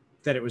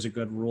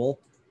rule.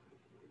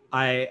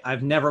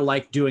 I've never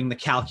liked doing the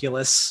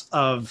calculus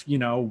of, you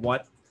know,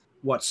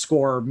 what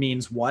score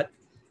means what.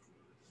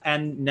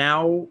 And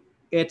now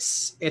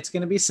it's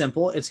going to be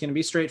simple. It's going to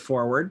be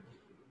straightforward,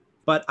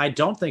 but I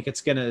don't think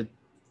it's going to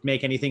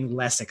make anything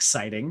less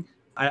exciting.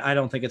 I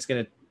don't think it's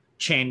going to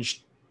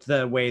change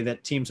the way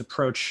that teams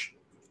approach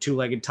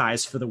two-legged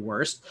ties for the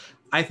worst.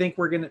 I think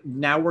we're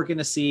going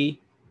to see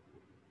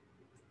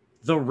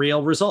the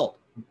real result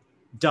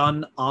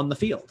done on the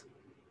field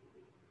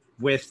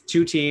with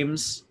two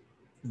teams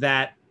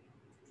that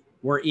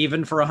were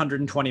even for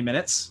 120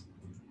 minutes.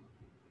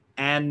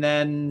 And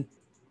then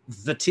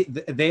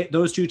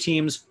those two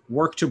teams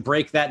work to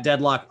break that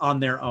deadlock on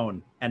their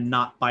own and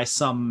not by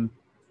some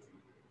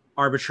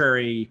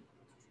arbitrary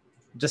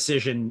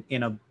decision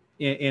in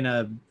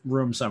a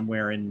room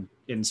somewhere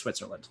in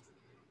Switzerland.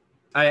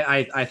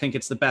 I think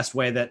it's the best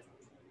way that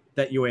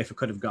UEFA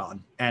could have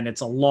gone, and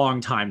it's a long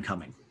time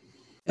coming.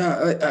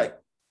 I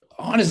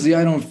honestly,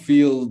 I don't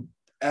feel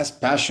as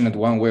passionate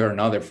one way or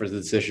another for the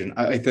decision.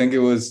 I think it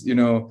was, you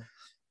know,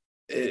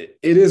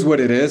 it is what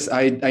it is.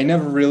 I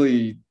never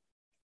really,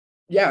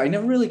 yeah, I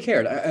never really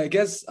cared. I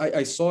guess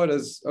I saw it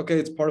as, okay,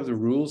 it's part of the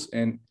rules,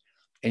 and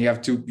you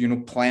have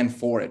to, plan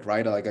for it,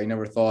 right? Like I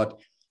never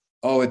thought,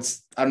 oh,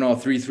 it's, I don't know,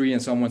 3-3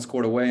 and someone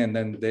scored away and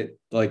then they,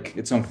 like,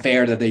 it's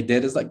unfair that they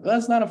did. It's like,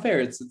 that's not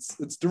unfair. It's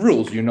the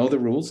rules, the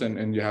rules,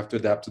 and you have to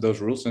adapt to those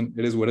rules, and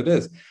it is what it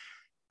is.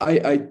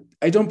 I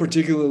don't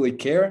particularly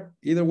care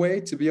either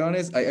way, to be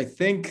honest. I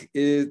think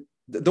the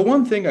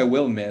one thing I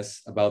will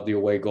miss about the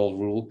away goal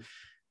rule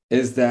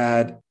is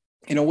that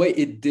in a way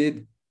it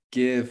did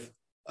give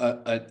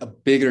a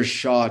bigger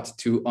shot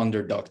to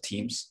underdog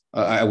teams,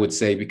 I would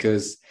say,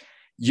 because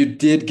you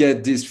did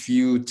get these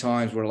few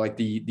times where like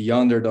the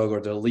underdog or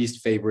the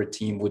least favorite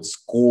team would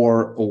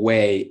score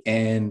away,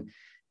 and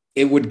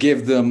it would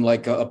give them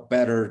like a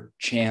better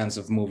chance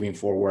of moving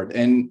forward.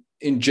 And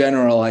in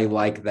general, I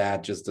like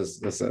that, just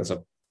as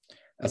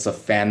a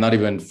fan, not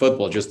even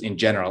football, just in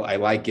general. I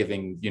like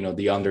giving,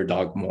 the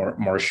underdog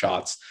more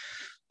shots.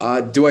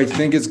 Do I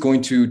think it's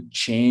going to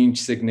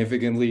change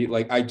significantly?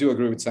 Like, I do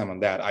agree with Sam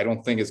on that. I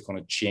don't think it's going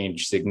to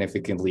change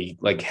significantly,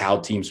 like how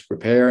teams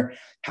prepare,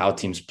 how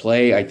teams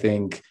play. I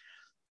think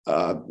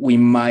we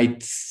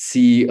might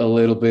see a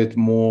little bit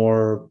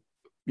more,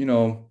 we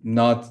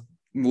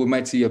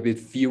might see a bit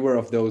fewer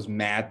of those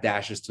mad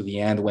dashes to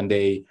the end when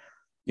they,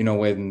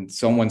 when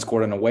someone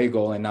scored an away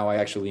goal and now I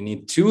actually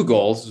need 2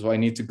 goals. So I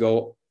need to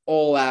go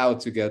all out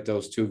to get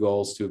those 2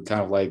 goals to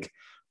kind of like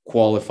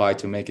qualify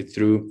to make it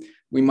through.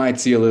 We might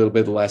see a little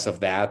bit less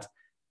of that.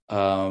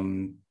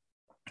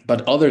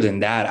 But other than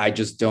that, I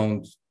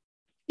don't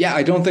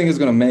think it's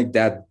going to make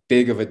that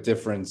big of a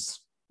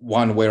difference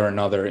one way or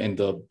another in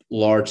the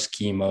large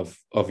scheme of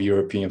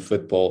European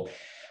football.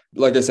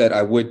 Like I said,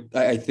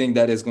 I think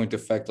that is going to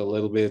affect a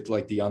little bit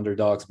like the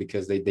underdogs,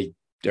 because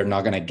they're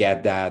not going to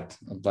get that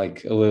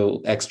like a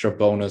little extra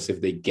bonus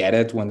if they get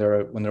it when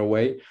they're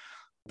away.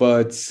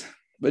 But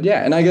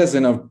yeah, and I guess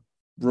in a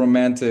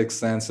romantic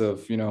sense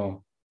of,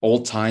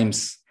 old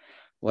times,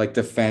 like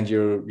defend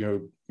your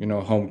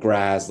home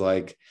grass,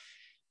 like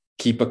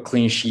keep a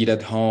clean sheet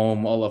at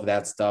home, all of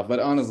that stuff. But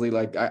honestly,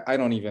 like I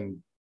don't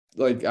even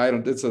like,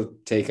 it's a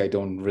take I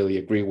don't really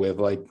agree with.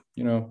 Like,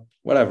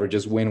 whatever,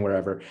 just win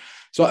wherever.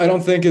 So I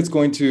don't think it's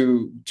going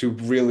to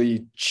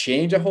really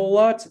change a whole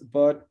lot,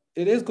 but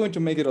it is going to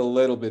make it a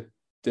little bit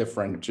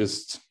different.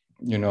 Just,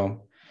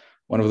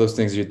 one of those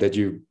things that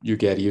you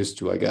get used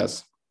to, I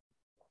guess.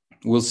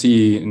 We'll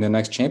see in the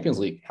next Champions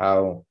League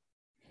how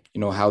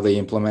they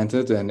implement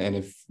it, and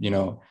if,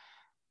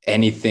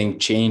 anything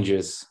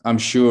changes. I'm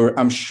sure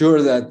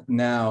that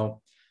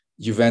now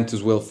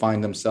Juventus will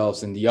find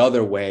themselves in the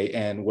other way,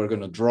 and we're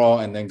going to draw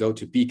and then go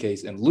to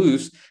PKs and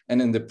lose.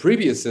 And in the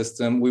previous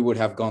system, we would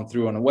have gone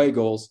through on away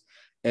goals,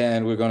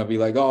 and we're going to be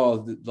like,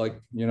 oh, like,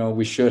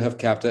 we should have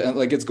kept it. And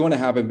like, it's going to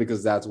happen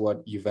because that's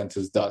what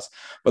Juventus does.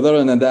 But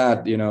other than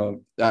that,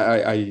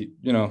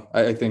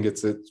 I think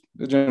it's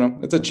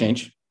a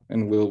change,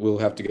 and we'll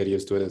have to get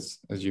used to it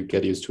as you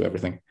get used to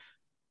everything.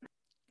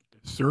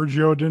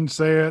 Sergio didn't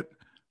say it.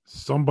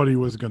 Somebody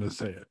was going to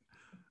say it.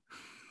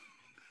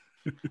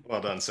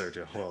 Well done,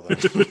 Sergio. Well done.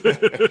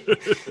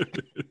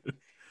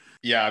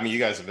 Yeah, I mean, you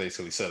guys have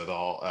basically said it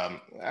all.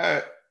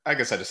 I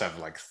guess I just have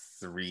like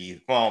 2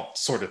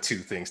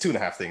 things,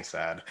 2.5 things to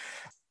add.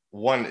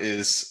 One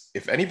is,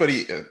 if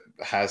anybody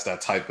has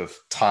that type of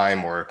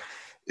time or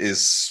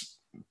is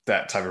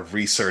that type of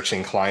research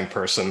inclined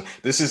person,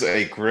 this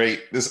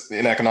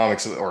in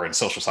economics or in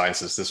social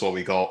sciences, this is what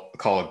we call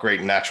a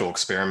great natural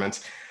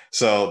experiment.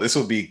 So this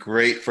would be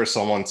great for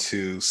someone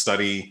to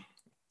study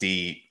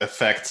the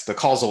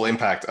causal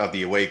impact of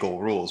the away goal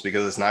rules,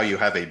 because now you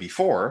have a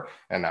before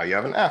and now you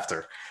have an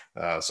after.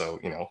 So,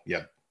 you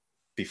have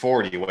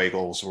before the away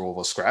goals rule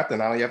was scrapped, and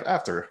now you have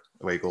after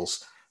away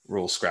goals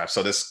rule scrapped.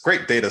 So this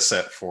great data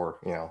set for,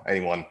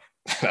 anyone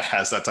that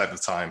has that type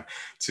of time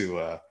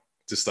to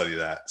study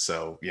that.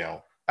 So,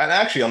 and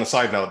actually on the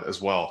side note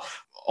as well,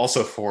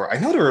 also I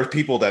know there are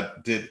people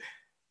that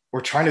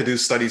were trying to do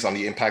studies on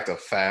the impact of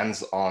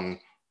fans on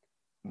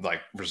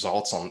like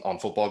results on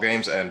football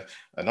games. And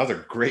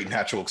another great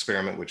natural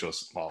experiment, which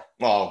was, well,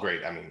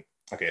 great. I mean,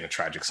 okay, in a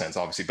tragic sense,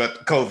 obviously,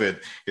 but COVID,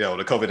 the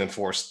COVID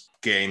enforced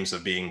games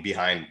of being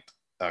behind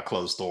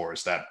closed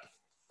doors, that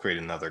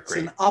created another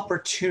great. It's an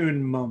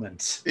opportune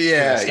moment.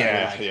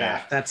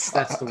 Yeah. That's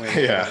the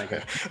way.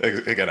 Yeah.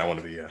 Again, I want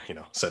to be,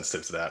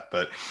 sensitive to that,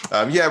 but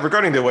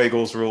regarding the away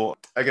goals rule,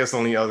 I guess the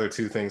only other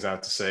 2 things I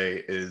have to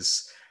say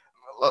is,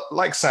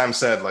 like Sam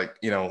said, like,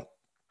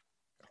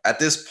 at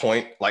this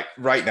point, like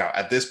right now,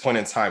 at this point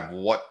in time,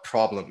 what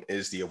problem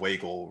is the away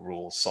goal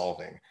rule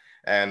solving?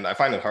 And I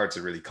find it hard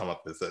to really come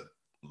up with a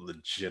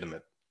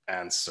legitimate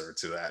answer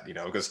to that,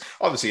 because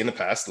obviously in the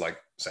past, like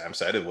Sam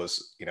said, it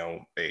was,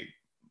 a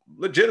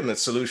legitimate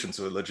solution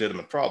to a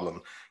legitimate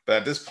problem. But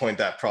at this point,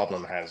 that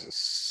problem has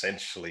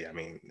essentially, I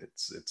mean,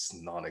 it's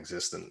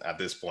non-existent at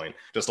this point.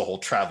 Just the whole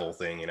travel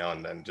thing,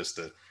 and then just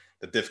the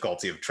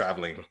difficulty of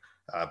traveling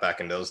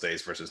back in those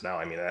days versus now.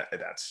 I mean,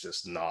 that's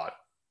just not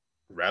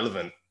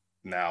relevant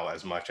now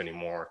as much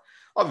anymore.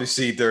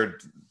 Obviously, there are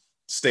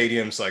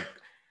stadiums like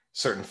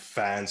certain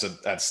fans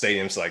at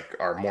stadiums like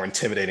are more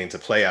intimidating to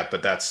play at,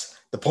 but that's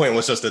the point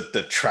was just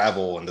the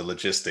travel and the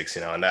logistics,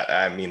 and that,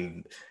 I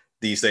mean,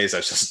 these days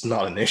that's just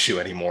not an issue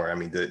anymore. I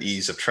mean, the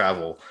ease of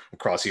travel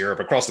across Europe,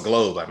 across the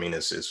globe, I mean,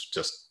 is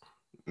just,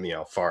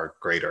 far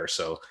greater.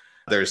 So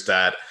there's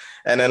that.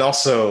 And then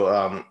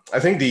also, I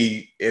think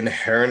the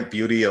inherent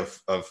beauty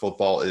of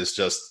football is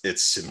just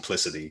its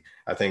simplicity.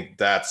 I think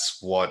that's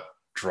what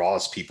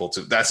draws people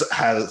to,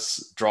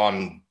 has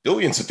drawn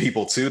billions of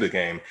people to the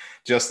game,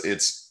 just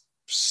its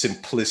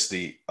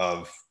simplicity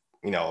of,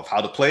 of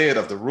how to play it,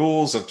 of the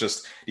rules, of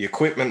just the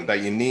equipment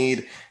that you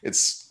need.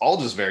 It's all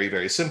just very,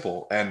 very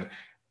simple. And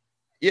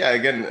yeah,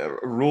 again,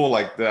 a rule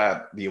like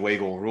that, the away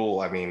goal rule,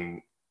 I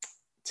mean,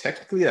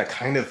 technically that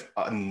kind of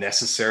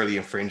unnecessarily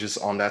infringes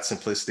on that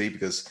simplicity,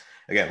 because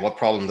again, what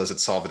problem does it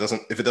solve?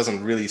 If it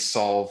doesn't really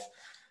solve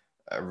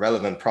a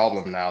relevant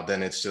problem now,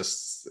 then it's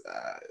just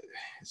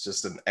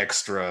an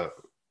extra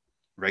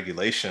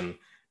regulation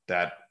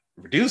that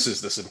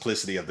reduces the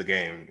simplicity of the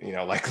game.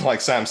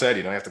 Like Sam said,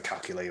 you have to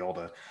calculate all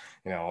the,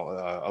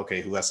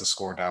 okay, who has to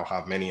score now,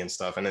 how many and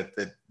stuff. And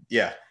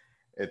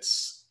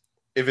it's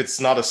if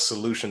it's not a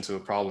solution to a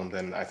problem,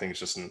 then I think it's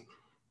just an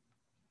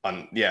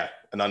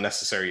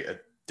unnecessary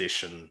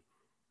addition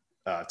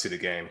to the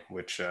game,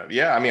 which I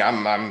mean,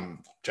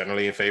 I'm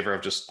generally in favor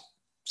of just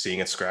seeing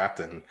it scrapped.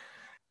 And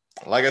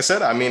like I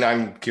said, I mean,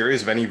 I'm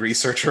curious if any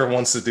researcher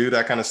wants to do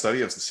that kind of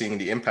study of seeing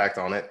the impact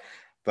on it.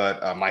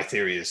 But my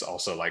theory is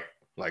also like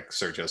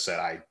Sergio said,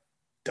 I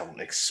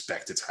don't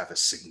expect it to have a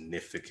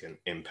significant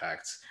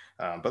impact.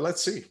 But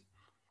let's see.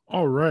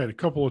 All right, a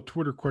couple of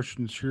Twitter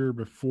questions here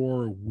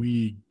before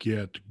we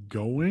get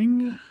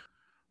going.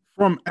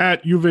 From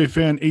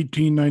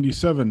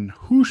 @UveFan1897,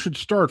 who should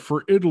start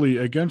for Italy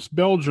against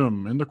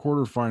Belgium in the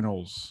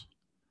quarterfinals?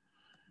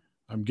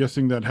 I'm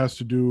guessing that has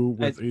to do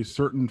with a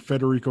certain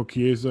Federico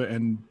Chiesa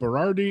and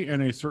Berardi,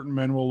 and a certain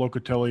Manuel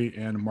Locatelli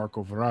and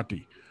Marco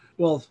Verratti.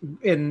 Well,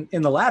 in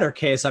the latter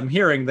case, I'm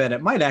hearing that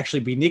it might actually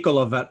be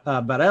Nicolo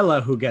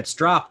Barella who gets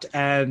dropped,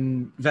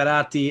 and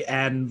Verratti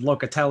and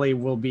Locatelli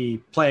will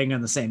be playing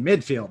in the same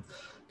midfield,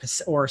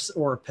 or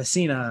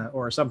Pessina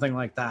or something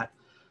like that.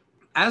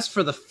 As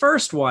for the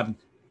first one,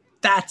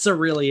 that's a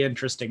really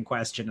interesting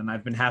question, and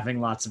I've been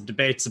having lots of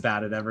debates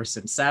about it ever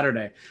since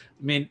Saturday. I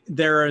mean,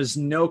 there is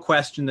no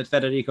question that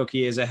Federico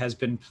Chiesa has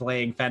been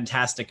playing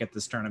fantastic at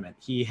this tournament.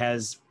 He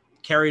has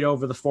carried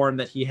over the form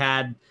that he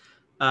had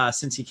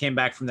since he came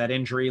back from that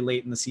injury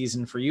late in the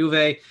season for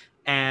Juve,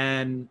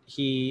 and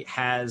he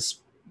has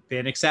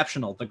been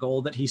exceptional. The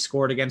goal that he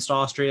scored against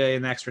Austria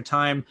in extra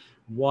time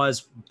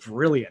was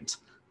brilliant.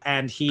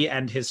 And he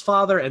and his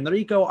father,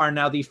 Enrico, are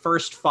now the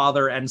first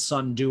father and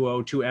son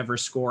duo to ever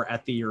score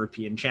at the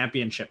European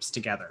Championships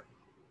together.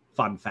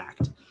 Fun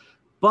fact.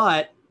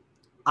 But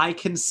I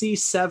can see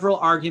several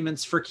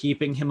arguments for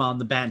keeping him on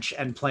the bench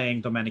and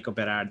playing Domenico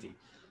Berardi.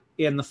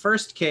 In the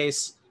first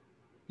case,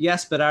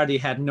 yes, Berardi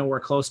had nowhere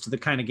close to the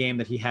kind of game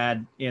that he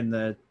had in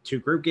the two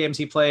group games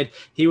he played.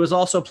 He was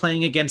also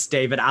playing against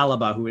David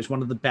Alaba, who is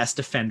one of the best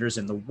defenders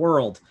in the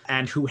world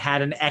and who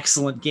had an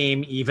excellent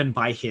game even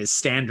by his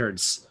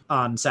standards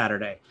on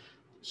Saturday.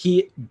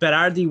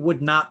 Berardi would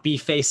not be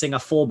facing a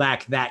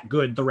fullback that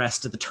good the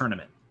rest of the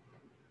tournament.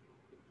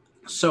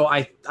 So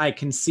I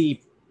can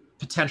see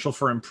potential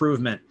for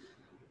improvement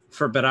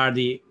for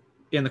Berardi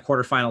in the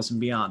quarterfinals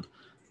and beyond.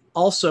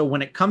 Also,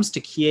 when it comes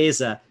to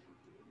Chiesa,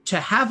 to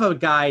have a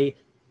guy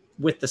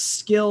with the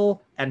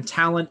skill and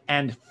talent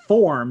and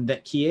form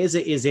that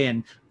Chiesa is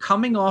in,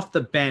 coming off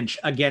the bench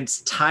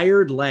against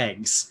tired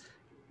legs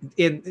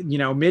in,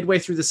 midway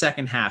through the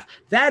second half,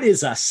 that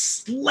is a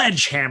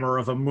sledgehammer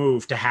of a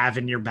move to have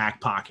in your back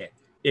pocket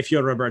if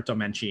you're Roberto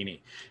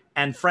Mancini.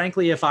 And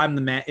frankly, if I'm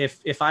the man,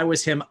 if I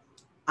was him,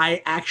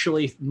 I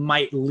actually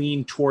might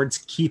lean towards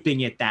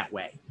keeping it that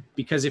way,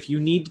 because if you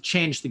need to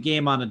change the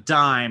game on a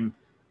dime,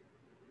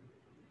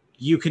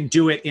 you can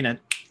do it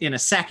in a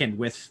second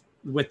with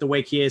the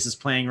way Chiesa is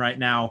playing right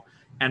now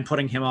and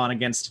putting him on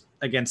against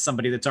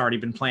somebody that's already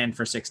been playing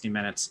for 60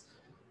 minutes.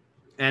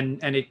 And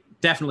it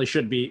definitely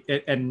should be,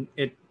 and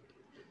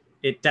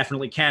it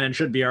definitely can and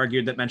should be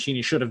argued that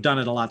Mancini should have done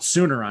it a lot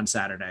sooner on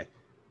Saturday.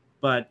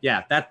 But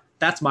yeah,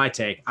 that's my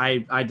take.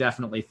 I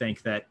definitely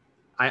think that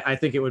I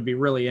think it would be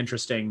really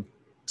interesting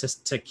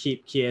to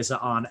keep Chiesa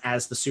on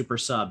as the super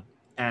sub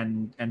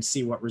and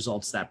see what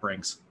results that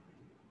brings.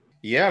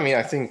 Yeah, I mean,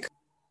 I think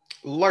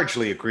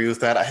largely agree with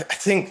that. I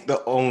think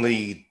the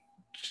only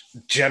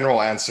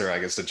general answer, I'll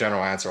give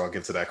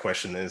to that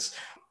question is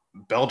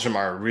Belgium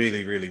are a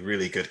really, really,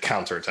 really good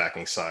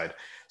counterattacking side.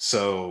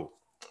 So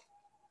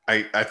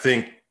I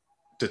think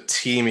the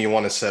team you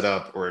want to set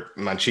up, or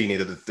Mancini,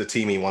 the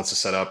team he wants to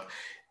set up,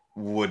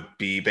 would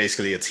be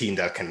basically a team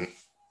that can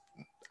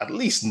at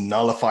least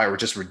nullify or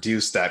just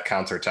reduce that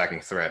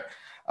counterattacking threat.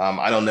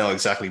 I don't know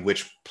exactly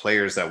which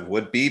players that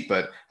would be,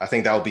 but I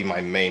think that would be my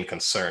main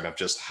concern of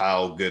just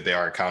how good they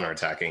are at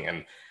counterattacking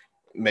and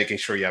making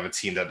sure you have a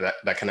team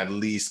that can at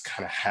least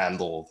kind of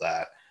handle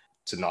that,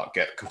 to not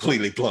get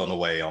completely blown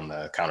away on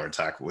the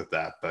counterattack with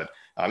that. But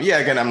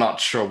again, I'm not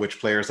sure which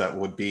players that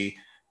would be,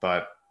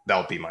 but that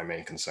would be my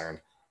main concern.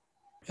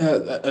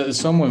 As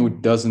someone who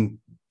doesn't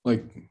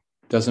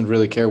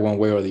really care one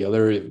way or the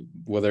other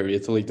whether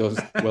Italy does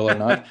well or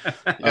not.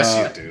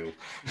 Yes, you do.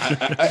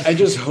 I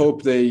just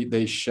hope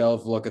they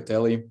shelve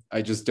Locatelli.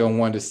 I just don't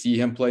want to see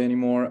him play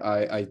anymore.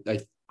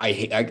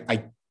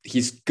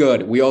 He's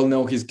good. We all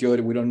know he's good.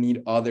 We don't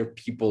need other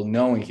people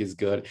knowing he's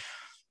good.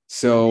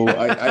 So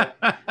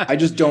I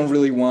just don't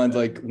really want,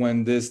 like,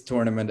 when this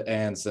tournament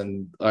ends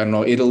and I don't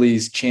know,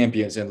 Italy's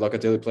champions and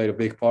Locatelli played a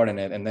big part in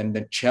it, and then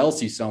the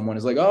Chelsea someone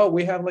is like, oh,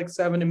 we have like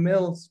 70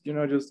 mils,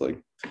 just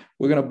like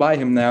we're gonna buy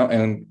him now,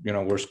 and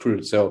we're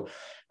screwed. So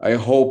I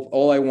hope,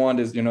 all I want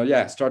is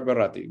start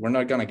Verratti. We're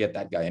not gonna get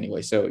that guy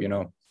anyway, so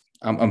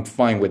I'm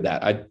fine with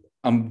that.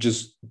 I'm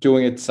just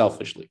doing it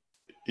selfishly.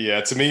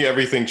 Yeah, to me,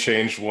 everything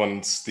changed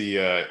once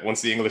the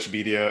English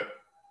media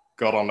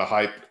got on the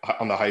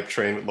hype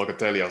train with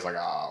Locatelli. I was like,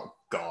 oh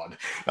God,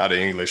 now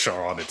the English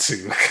are on it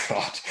too.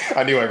 God,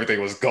 I knew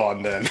everything was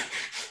gone then.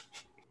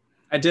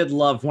 I did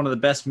love one of the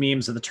best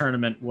memes of the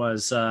tournament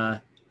was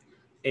a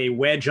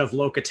wedge of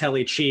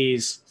Locatelli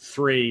cheese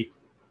 3,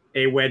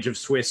 a wedge of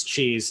Swiss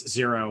cheese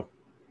 0,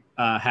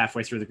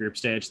 halfway through the group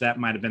stage. That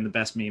might have been the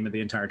best meme of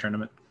the entire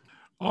tournament.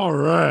 All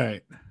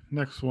right.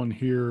 Next one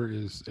here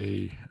is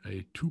a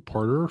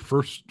two-parter.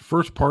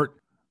 First part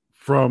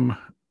from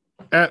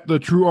at the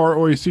True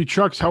ROAC.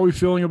 Chucks, how are we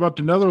feeling about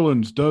the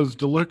Netherlands? Does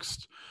De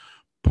Ligt's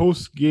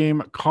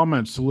post-game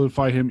comments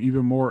solidify him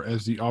even more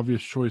as the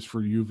obvious choice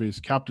for Juve's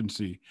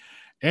captaincy?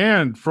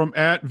 And from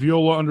at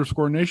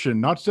Viola_Nation,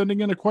 not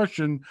sending in a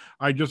question,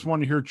 I just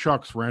want to hear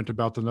Chuck's rant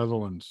about the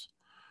Netherlands.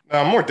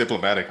 I'm more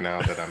diplomatic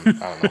now that I'm,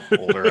 I don't know,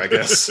 older, I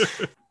guess.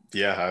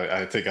 Yeah,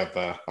 I think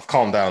I've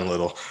calmed down a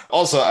little.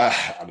 Also, I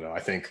don't know, I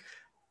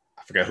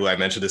forget who I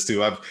mentioned this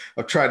to.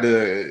 I've tried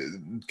to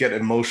get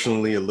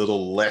emotionally a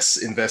little less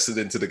invested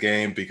into the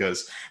game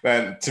because,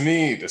 man, to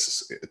me, this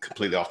is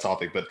completely off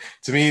topic, but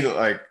to me,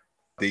 like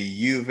the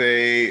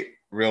Juve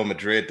Real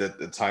Madrid,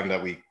 the time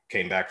that we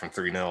came back from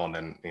 3-0 and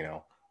then,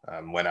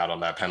 went out on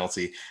that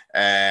penalty,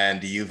 and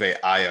the Juve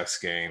Ajax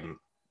game,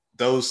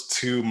 those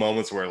two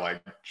moments were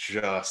like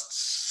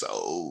just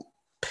so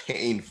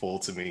painful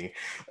to me.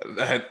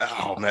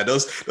 Oh man,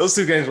 those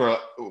two games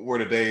were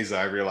the days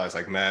I realized,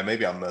 like, man,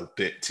 maybe I'm a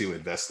bit too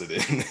invested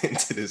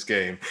into this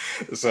game.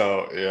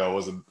 So it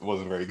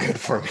wasn't very good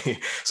for me.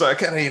 So I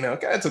kind of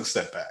took a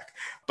step back.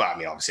 But I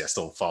mean, obviously I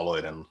still follow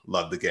it and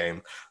love the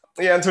game.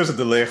 Yeah, in terms of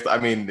De Ligt, I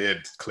mean,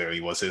 it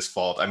clearly was his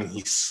fault. I mean,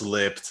 he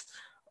slipped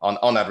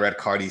on that red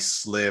card. He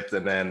slipped,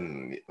 and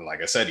then,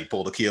 like I said, he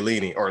pulled a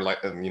Chiellini, or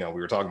like we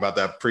were talking about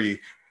that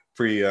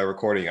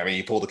pre-recording. I mean,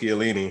 he pulled a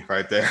Chiellini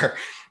right there.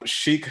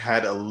 Sheik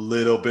had a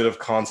little bit of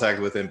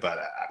contact with him, but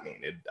I mean,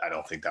 I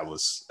don't think that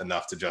was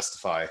enough to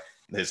justify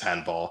his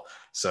handball.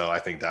 So I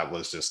think that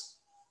was just,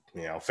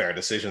 fair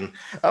decision.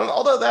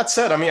 Although that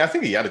said, I mean, I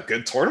think he had a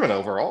good tournament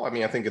overall. I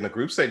mean, I think in the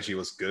group stage, he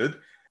was good.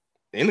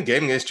 In the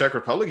game against Czech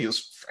Republic, he was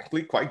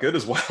frankly quite good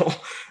as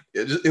well.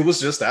 It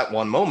was just that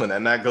one moment.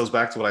 And that goes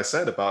back to what I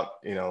said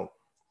about,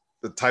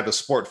 the type of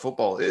sport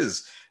football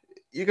is.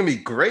 You can be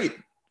great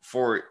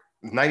for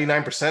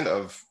 99%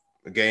 of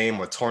a game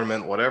or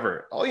tournament,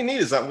 whatever. All you need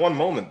is that one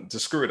moment to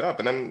screw it up.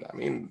 And then, I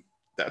mean,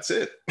 that's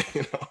it,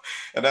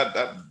 And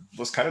that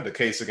was kind of the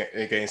case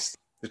against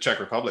the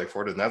Czech Republic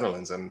for the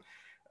Netherlands. And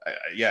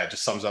it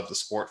just sums up the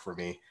sport for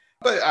me.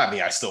 But I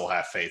mean, I still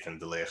have faith in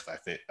De Ligt.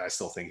 I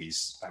still think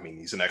he's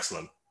an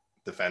excellent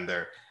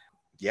defender.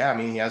 Yeah, I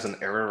mean, he has an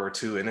error or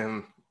two in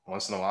him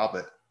once in a while,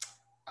 but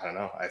I don't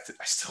know. I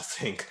still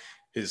think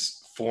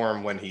his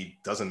form when he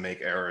doesn't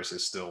make errors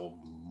is still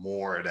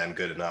more than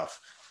good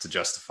enough to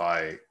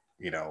justify,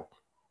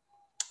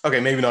 okay,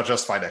 maybe not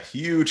justify the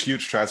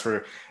huge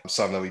transfer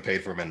sum that we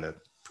paid for him and the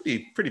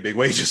pretty big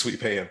wages we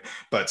pay him,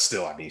 but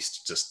still, I mean,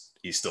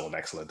 he's still an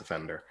excellent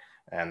defender.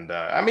 And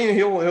I mean,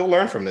 he'll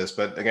learn from this.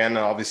 But again,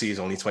 obviously, he's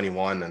only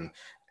 21, and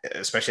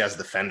especially as a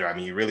defender, I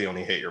mean, you really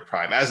only hit your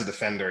prime as a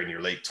defender in your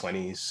late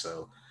 20s.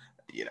 So,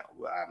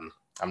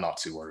 I'm not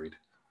too worried.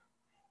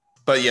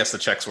 But yes, the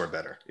Czechs were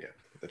better. Yeah,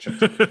 the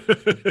Czechs.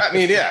 I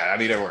mean,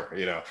 they were.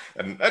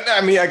 And I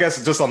mean, I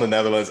guess just on the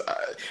Netherlands.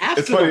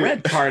 After the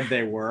red card,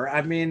 they were.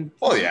 I mean,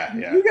 well, yeah.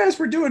 You guys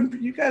had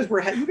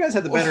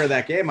the better of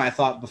that game, I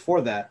thought, before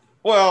that.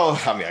 Well,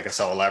 I mean, I guess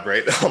I'll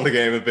elaborate on the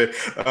game a bit.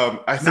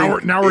 I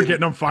think now we're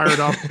getting them fired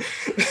up.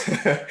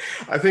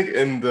 I think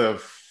in the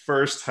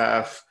first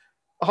half,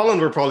 Holland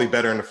were probably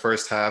better in the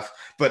first half,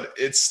 but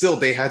it's still,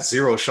 they had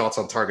 0 shots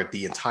on target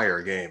the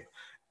entire game.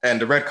 And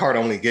the red card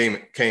only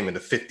came in the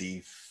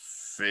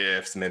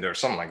 55th minute or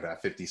something like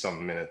that,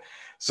 50-something minute.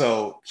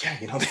 So, yeah,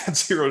 they had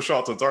 0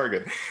 shots on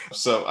target.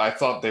 So I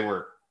thought they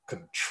were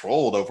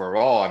controlled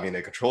overall. I mean,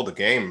 they controlled the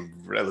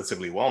game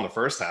relatively well in the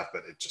first half,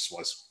 but it just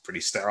was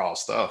pretty sterile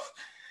stuff.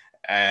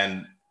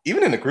 And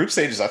even in the group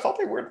stages, I thought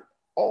they weren't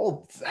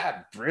all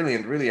that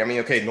brilliant, really. I mean,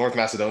 okay, North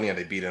Macedonia,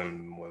 they beat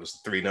them, it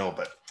was 3-0,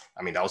 but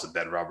I mean, that was a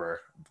dead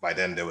rubber. By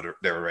then, they were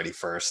already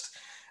first.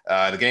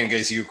 The game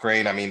against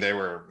Ukraine, I mean, they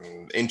were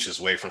inches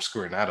away from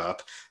screwing that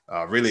up.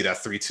 Really, that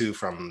 3-2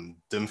 from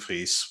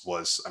Dumfries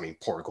was, I mean,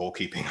 poor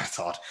goalkeeping, I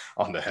thought,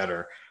 on the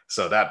header.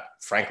 So that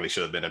frankly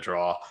should have been a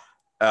draw.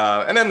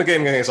 And then the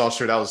game against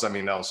Austria, that was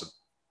a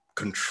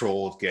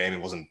controlled game.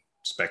 It wasn't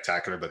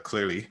spectacular, but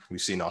clearly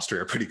we've seen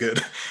Austria pretty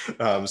good.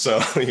 So,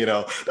 I think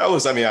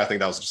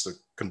that was just a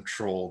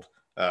controlled,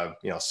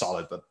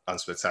 solid but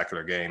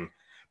unspectacular game.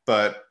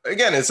 But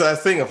again, it's a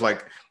thing of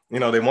like,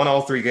 they won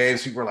all 3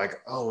 games. People were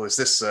like, oh, is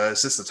this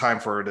the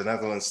time for the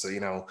Netherlands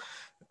to,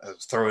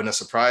 throw in a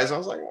surprise? I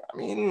was like,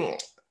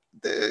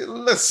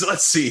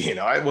 let's see.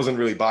 I wasn't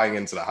really buying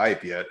into the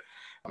hype yet.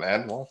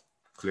 Man, well,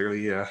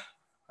 clearly, I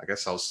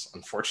guess I was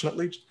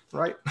unfortunately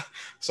right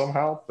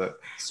somehow, but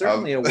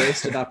certainly a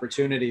wasted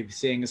opportunity,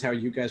 seeing as how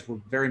you guys were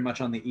very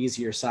much on the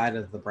easier side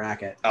of the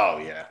bracket. Oh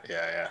yeah.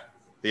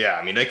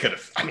 I mean, they could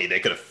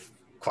have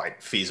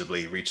quite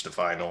feasibly reached the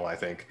final. I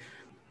think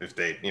if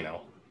they,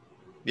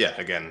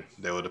 again,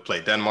 they would have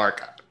played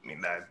Denmark. I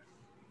mean,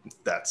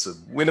 that's a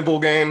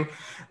winnable game,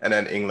 and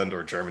then England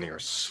or Germany or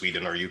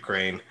Sweden or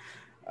Ukraine.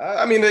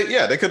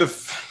 They could have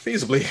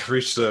feasibly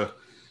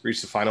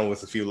reached the final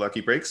with a few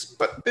lucky breaks,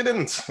 but they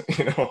didn't,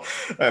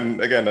 And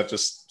again, that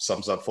just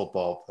sums up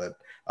football. But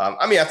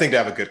I think they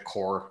have a good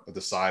core of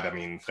the side. I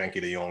mean,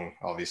 Frenkie de Jong,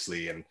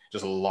 obviously, and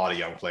just a lot of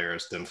young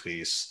players.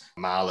 Dumfries,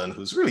 Malen,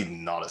 who's really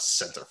not a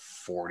center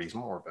forward. He's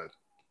more of a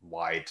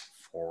wide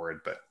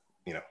forward, but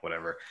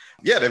whatever.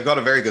 Yeah, they've got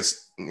a very good,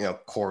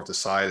 core of the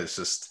side. It's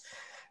just,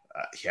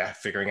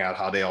 figuring out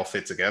how they all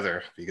fit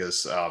together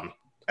because.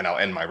 And I'll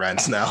end my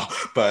rants now,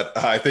 but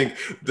I think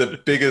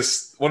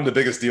one of the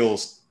biggest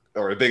deals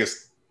or the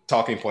biggest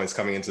talking points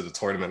coming into the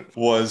tournament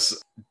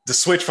was the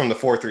switch from the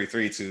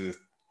 4-3-3 to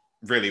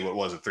really what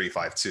was a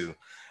 3-5-2.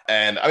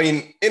 And I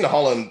mean, in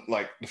Holland,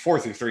 like the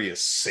 4-3-3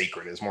 is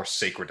sacred. It's more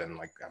sacred than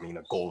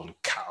a golden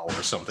cow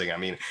or something. I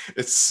mean,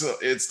 it's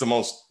the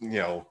most,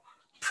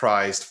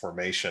 prized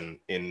formation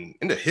in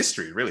the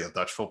history really of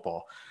Dutch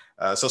football.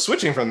 So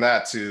switching from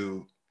that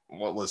to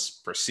what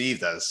was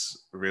perceived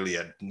as really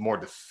a more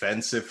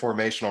defensive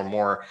formation or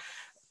more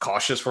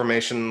cautious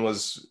formation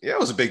was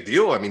a big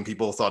deal. I mean,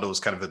 people thought it was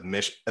kind of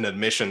an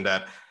admission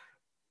that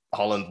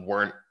Holland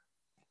weren't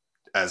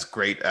as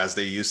great as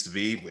they used to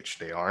be, which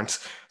they aren't.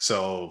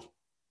 So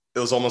it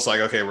was almost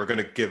like, okay, we're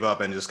going to give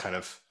up and just kind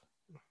of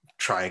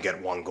try and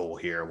get 1 goal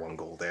here, 1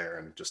 goal there,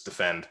 and just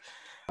defend,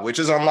 which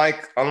is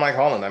unlike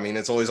Holland. I mean,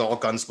 it's always all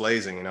guns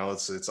blazing,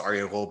 it's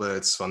Arjen Robben,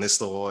 it's Van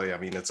Nistelrooy. I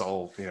mean, it's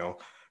all,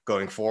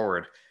 going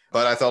forward.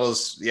 But I thought it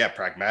was,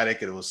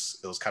 pragmatic. It was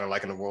kind of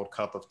like in the World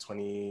Cup of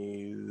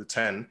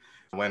 2010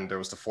 when there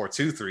was the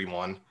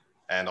 4-2-3-1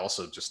 and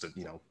also just a,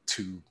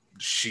 2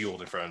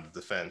 shield in front of the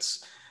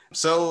defense.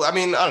 So, I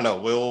mean, I don't know.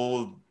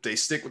 Will they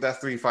stick with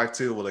that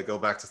 3-5-2? Will they go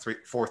back to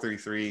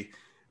 4-3-3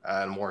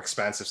 and more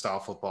expansive style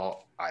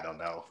football? I don't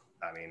know.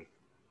 I mean,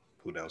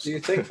 who knows? Do you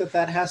think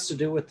that has to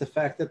do with the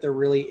fact that there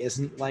really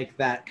isn't like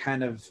that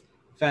kind of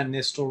Van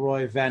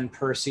Nistelrooy, Van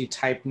Persie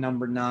type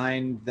number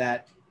 9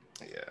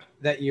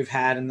 that you've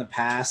had in the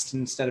past,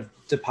 instead of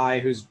Depay,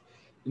 who's,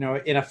 in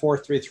a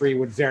 4-3-3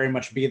 would very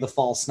much be the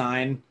false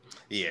 9.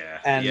 Yeah.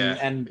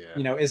 And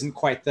isn't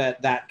quite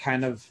that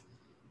kind of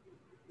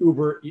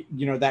uber,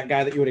 that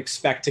guy that you would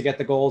expect to get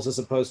the goals, as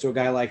opposed to a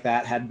guy like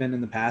that had been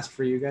in the past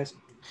for you guys?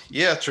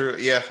 Yeah, true.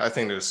 Yeah, I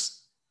think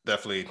there's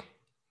definitely,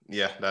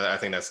 I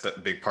think that's the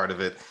big part of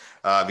it.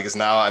 Because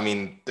now, I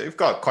mean, they've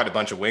got quite a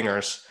bunch of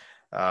wingers.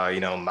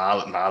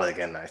 Malen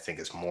again, I think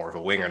is more of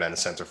a winger than a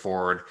center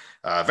forward.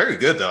 Very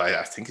good though.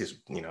 I think he's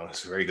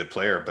a very good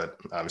player, but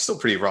he's still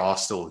pretty raw,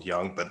 still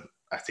young, but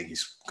I think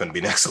he's going to be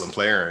an excellent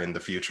player in the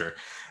future.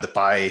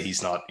 Depay,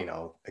 he's not,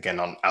 again,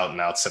 on out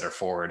and out center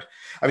forward.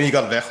 I mean, you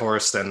got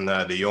Weghorst and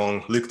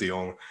Luc de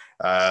Jong.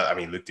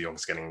 Luc de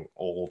Jong's getting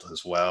old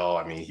as well.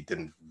 I mean, he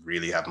didn't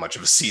really have much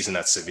of a season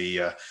at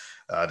Sevilla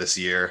this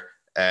year.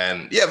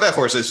 And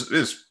Weghorst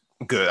is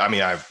good. I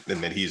mean, I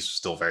admit he's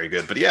still very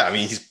good, but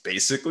he's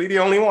basically the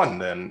only one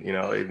then,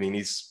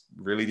 he's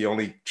really the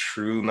only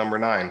true number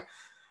 9.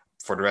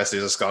 For the rest, they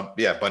just got,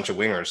 a bunch of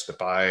wingers.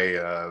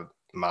 Depay,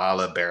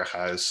 Malen,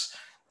 Berghuis.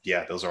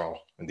 Those are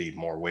all indeed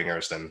more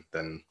wingers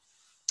than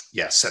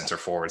center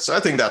forward. So I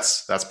think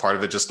that's part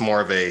of it, just more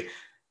of a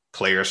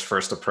players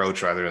first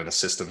approach rather than a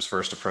systems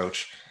first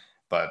approach.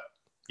 But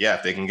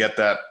if they can get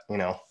that,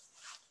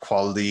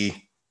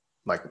 quality,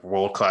 like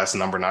world-class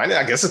number 9,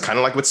 I guess it's kind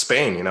of like with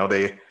Spain,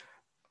 they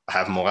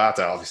have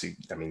Morata, obviously.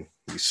 I mean,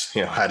 he's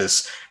had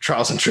his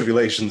trials and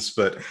tribulations,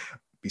 but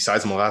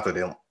besides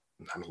Morata,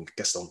 I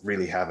guess don't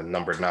really have a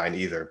number 9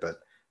 either. But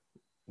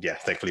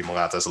thankfully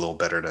Morata is a little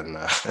better than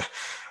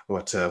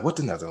what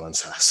the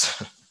Netherlands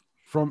has.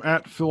 From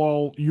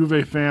 @Philal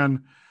Juve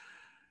fan,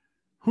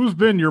 who's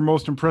been your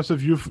most impressive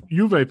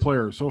Juve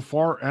player so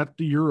far at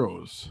the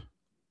Euros?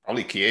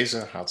 Probably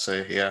Chiesa, I'd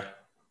say.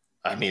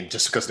 I mean,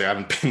 just because there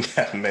haven't been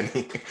that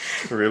many,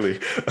 really,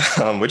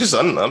 which is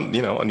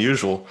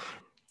unusual.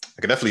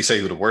 I could definitely say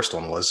who the worst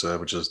one was,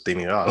 which is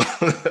Demiral.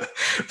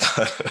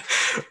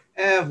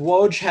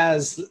 Woj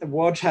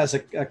has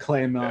a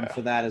claim on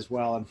for that as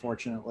well.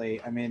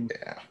 Unfortunately, I mean,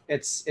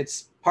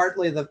 it's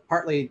partly the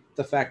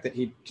fact that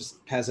he just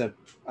has a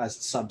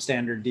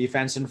substandard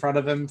defense in front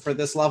of him for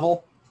this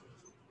level.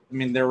 I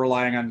mean, they're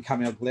relying on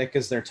Kamil Glik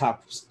as their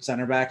top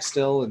center back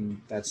still,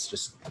 and that's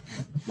just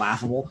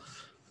laughable.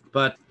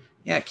 But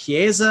yeah,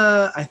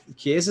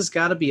 Chiesa's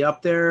got to be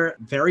up there.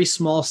 Very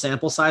small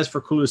sample size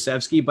for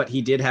Kulusevski, but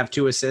he did have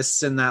 2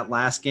 assists in that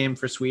last game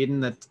for Sweden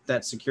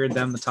that secured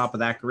them the top of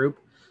that group.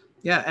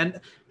 Yeah, and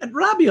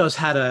Rabiot's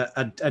had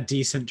a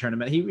decent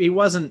tournament. He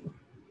wasn't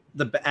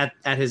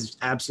at his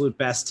absolute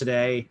best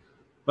today,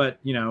 but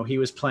he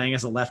was playing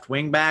as a left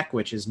wing back,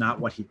 which is not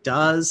what he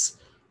does.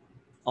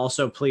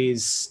 Also,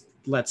 please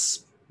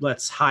let's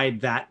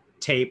hide that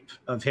tape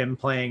of him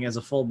playing as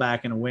a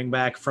fullback and a wing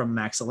back from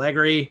Max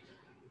Allegri,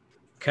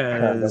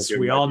 because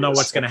we all know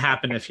what's going to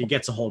happen if he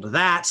gets a hold of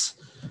that.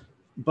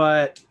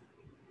 But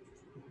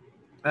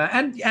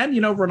and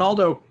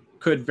Ronaldo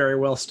could very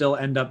well still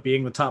end up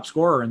being the top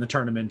scorer in the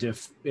tournament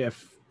if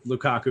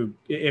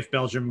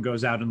Belgium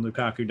goes out and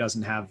Lukaku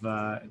doesn't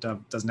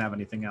have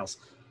anything else.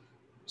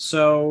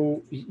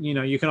 So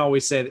you can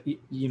always say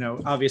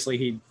that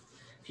obviously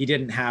he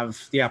didn't have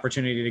the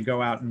opportunity to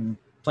go out and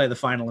play the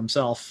final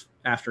himself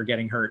after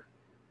getting hurt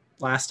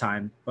last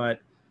time, but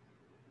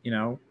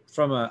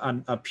from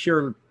a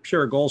pure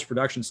goals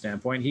production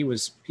standpoint, he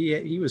was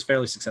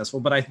fairly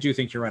successful. But I do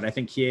think you're right. I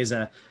think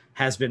Chiesa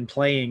has been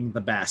playing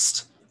the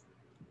best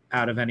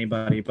out of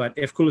anybody. But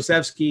if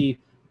Kulusevski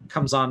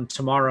comes on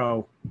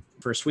tomorrow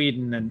for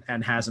Sweden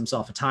and has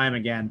himself a time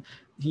again,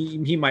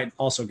 he might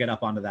also get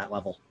up onto that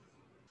level.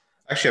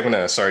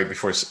 Actually, sorry,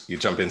 before you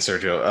jump in,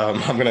 Sergio,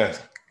 I'm going to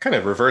kind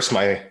of reverse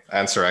my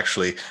answer,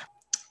 actually.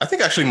 I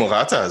think actually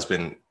Morata has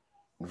been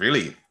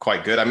really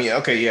quite good. I mean,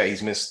 okay, yeah,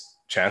 he's missed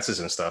chances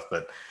and stuff,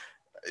 but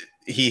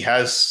he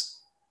has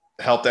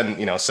helped, and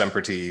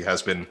Semperti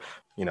has been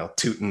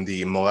tooting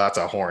the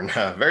Morata horn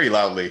very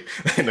loudly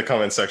in the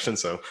comment section,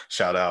 so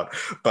shout out.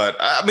 But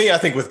I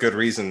think with good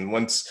reason.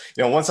 Once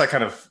I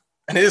kind of,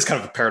 and it is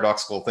kind of a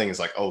paradoxical thing, it's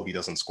like, oh, he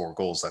doesn't score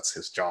goals, that's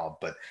his job.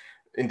 But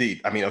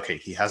indeed, I mean, okay,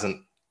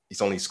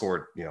 he's only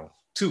scored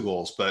 2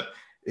 goals, but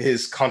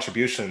his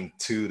contribution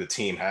to the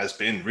team has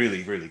been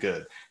really, really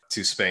good,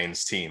 to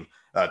Spain's team,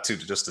 to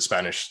just the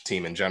Spanish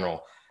team in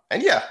general.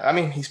 And yeah, I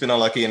mean, he's been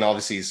unlucky, and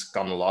obviously he's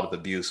gotten a lot of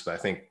abuse, but I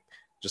think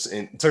just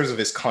in terms of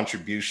his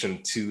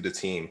contribution to the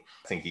team,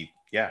 I think he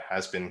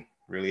has been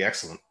really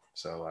excellent.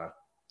 So,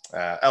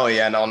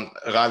 and on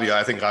Rabiot,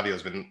 I think Rabiot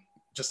has been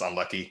just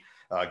unlucky,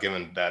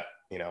 given that,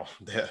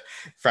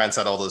 France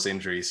had all those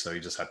injuries, so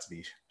he just had to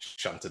be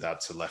shunted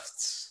out to left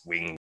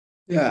wing.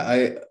 Yeah,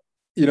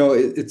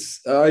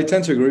 I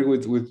tend to agree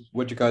with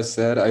what you guys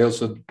said. I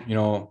also,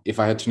 if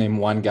I had to name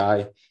one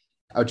guy,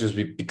 I would just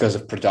be, because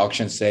of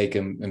production's sake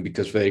and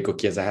because Federico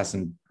Chiesa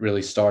hasn't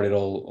really started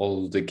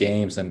all the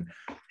games and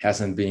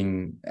hasn't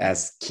been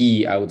as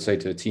key, I would say,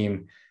 to the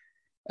team.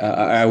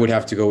 I would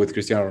have to go with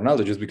Cristiano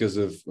Ronaldo just because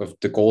of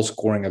the goal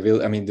scoring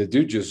ability. I mean, the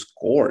dude just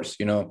scores,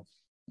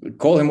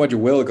 call him what you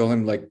will, call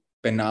him like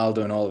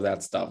Penaldo and all of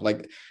that stuff.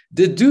 Like,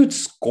 the dude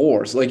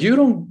scores. Like,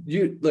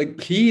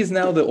 he is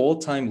now the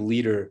all-time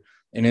leader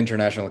in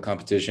international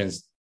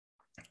competitions.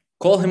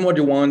 Call him what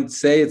you want,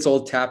 say it's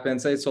all tap-in,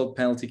 say it's all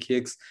penalty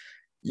kicks.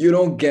 You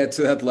don't get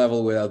to that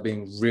level without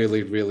being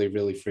really, really,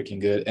 really freaking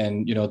good.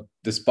 And,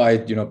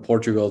 despite,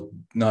 Portugal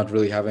not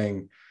really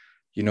having,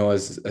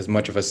 as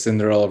much of a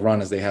Cinderella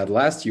run as they had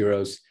last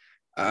Euros,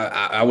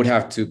 I would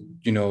have to,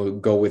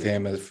 go with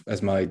him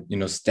as my,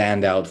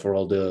 standout for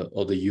all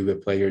the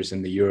Juve players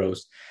in the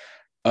Euros.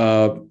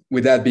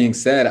 With that being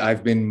said,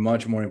 I've been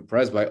much more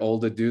impressed by all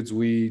the dudes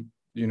we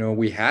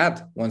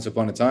had once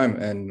upon a time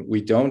and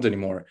we don't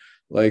anymore.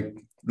 Like,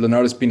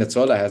 Leonardo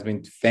Spinazzola has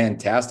been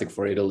fantastic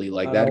for Italy.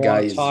 Like, that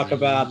guy is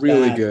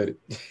really good.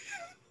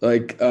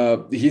 Like,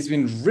 he's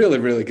been really,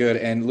 really good.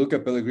 And Luca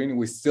Pellegrini,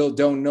 we still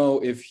don't know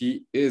if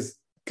he is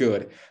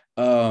good.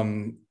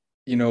 Paul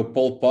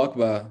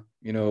Pogba,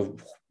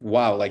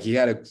 wow, like, he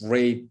had a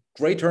great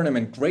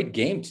tournament, great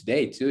game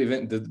today too.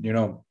 Even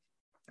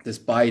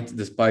despite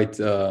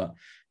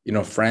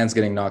France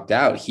getting knocked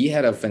out, he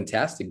had a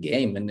fantastic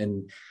game.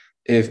 And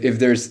if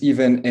there's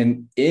even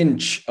an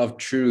inch of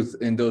truth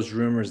in those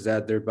rumors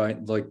that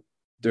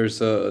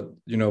there's a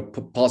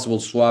possible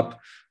swap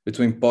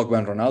between Pogba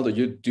and Ronaldo,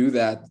 you do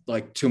that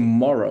like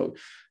tomorrow.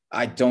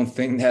 I don't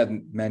think that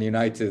Man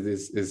United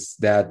is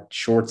that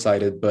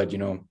short-sighted, but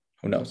who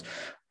knows.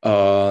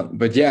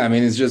 But yeah, I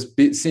mean, it's just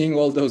seeing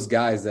all those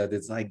guys that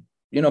it's like,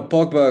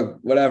 Pogba,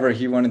 whatever,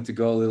 he wanted to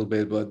go a little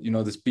bit, but the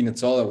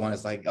Spinazzola one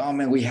is like, oh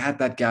man, we had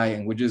that guy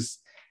and we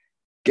just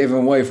gave him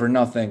away for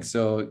nothing.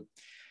 So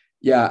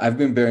yeah, I've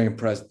been very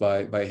impressed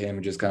by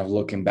him, just kind of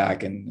looking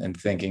back and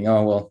thinking,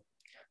 oh, well,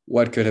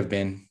 what could have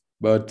been?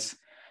 But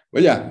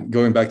yeah,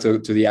 going back to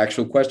the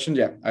actual question,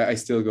 yeah, I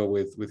still go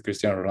with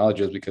Cristiano Ronaldo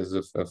just because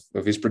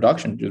of his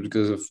production, just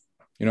because of,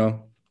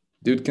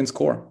 dude can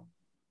score.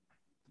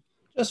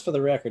 Just for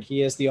the record,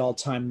 he is the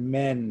all-time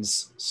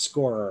men's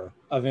scorer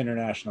of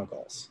international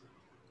goals.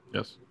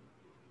 Yes.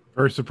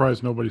 Very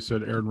surprised nobody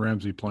said Aaron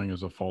Ramsey playing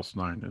as a false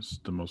 9 is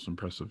the most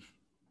impressive.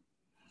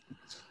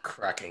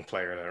 Cracking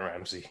player, that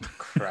Ramsey.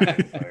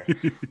 Cracking player.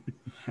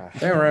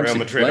 Aaron Ramsey Real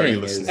Madrid, are you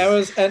playing is-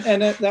 listening?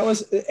 That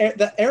was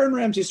the Aaron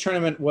Ramsey's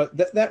tournament.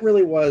 That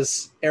really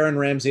was Aaron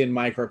Ramsey in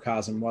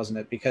microcosm, wasn't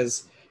it?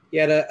 Because he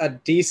had a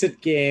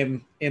decent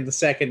game in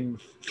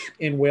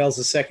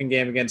Wales' second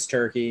game against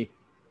Turkey,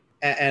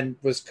 and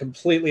was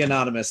completely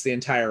anonymous the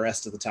entire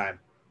rest of the time.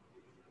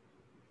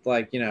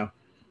 Like,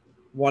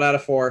 1 out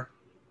of 4.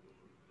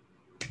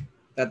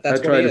 That's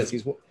what he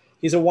is.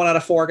 He's a 1 out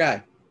of 4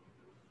 guy.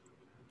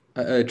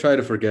 I try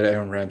to forget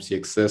Aaron Ramsey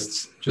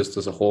exists just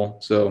as a whole.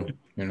 So,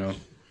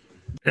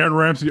 Aaron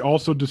Ramsey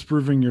also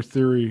disproving your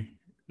theory,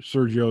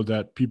 Sergio,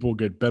 that people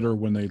get better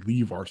when they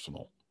leave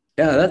Arsenal.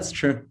 Yeah, that's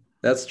true.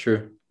 That's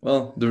true.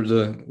 Well,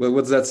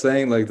 what's that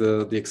saying? Like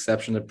the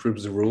exception that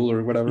proves the rule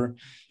or whatever.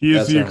 He is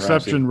That's the Aaron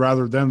exception Ramsey.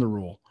 rather than the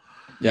rule.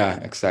 Yeah,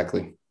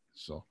 exactly.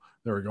 So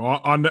there we go.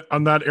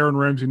 On that Aaron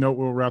Ramsey note,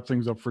 we'll wrap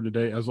things up for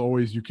today. As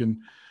always, you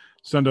can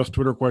send us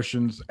Twitter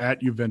questions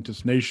at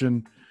Juventus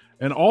Nation.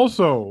 And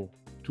also,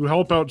 to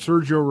help out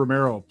Sergio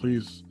Romero,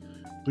 please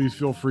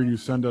feel free to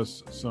send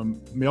us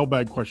some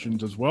mailbag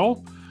questions as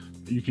well.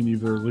 You can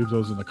either leave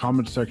those in the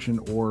comments section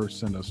or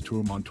send us to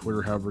him on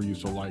Twitter, however you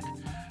so like.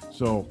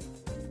 So,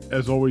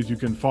 as always, you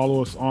can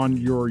follow us on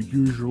your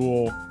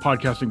usual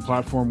podcasting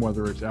platform,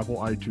 whether it's Apple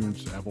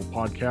iTunes, Apple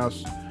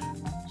Podcasts,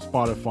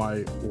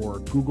 Spotify, or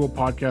Google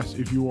Podcasts.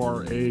 If you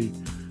are a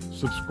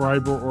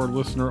subscriber or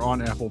listener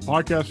on Apple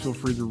Podcasts, feel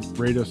free to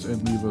rate us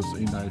and leave us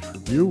a nice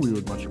review. We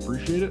would much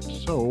appreciate it.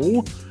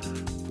 So,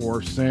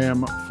 for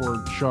Sam,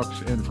 for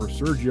Chucks, and for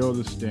Sergio,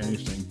 this is Danny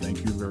saying thank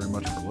you very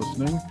much for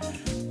listening,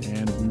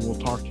 and we will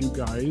talk to you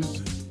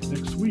guys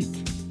next week.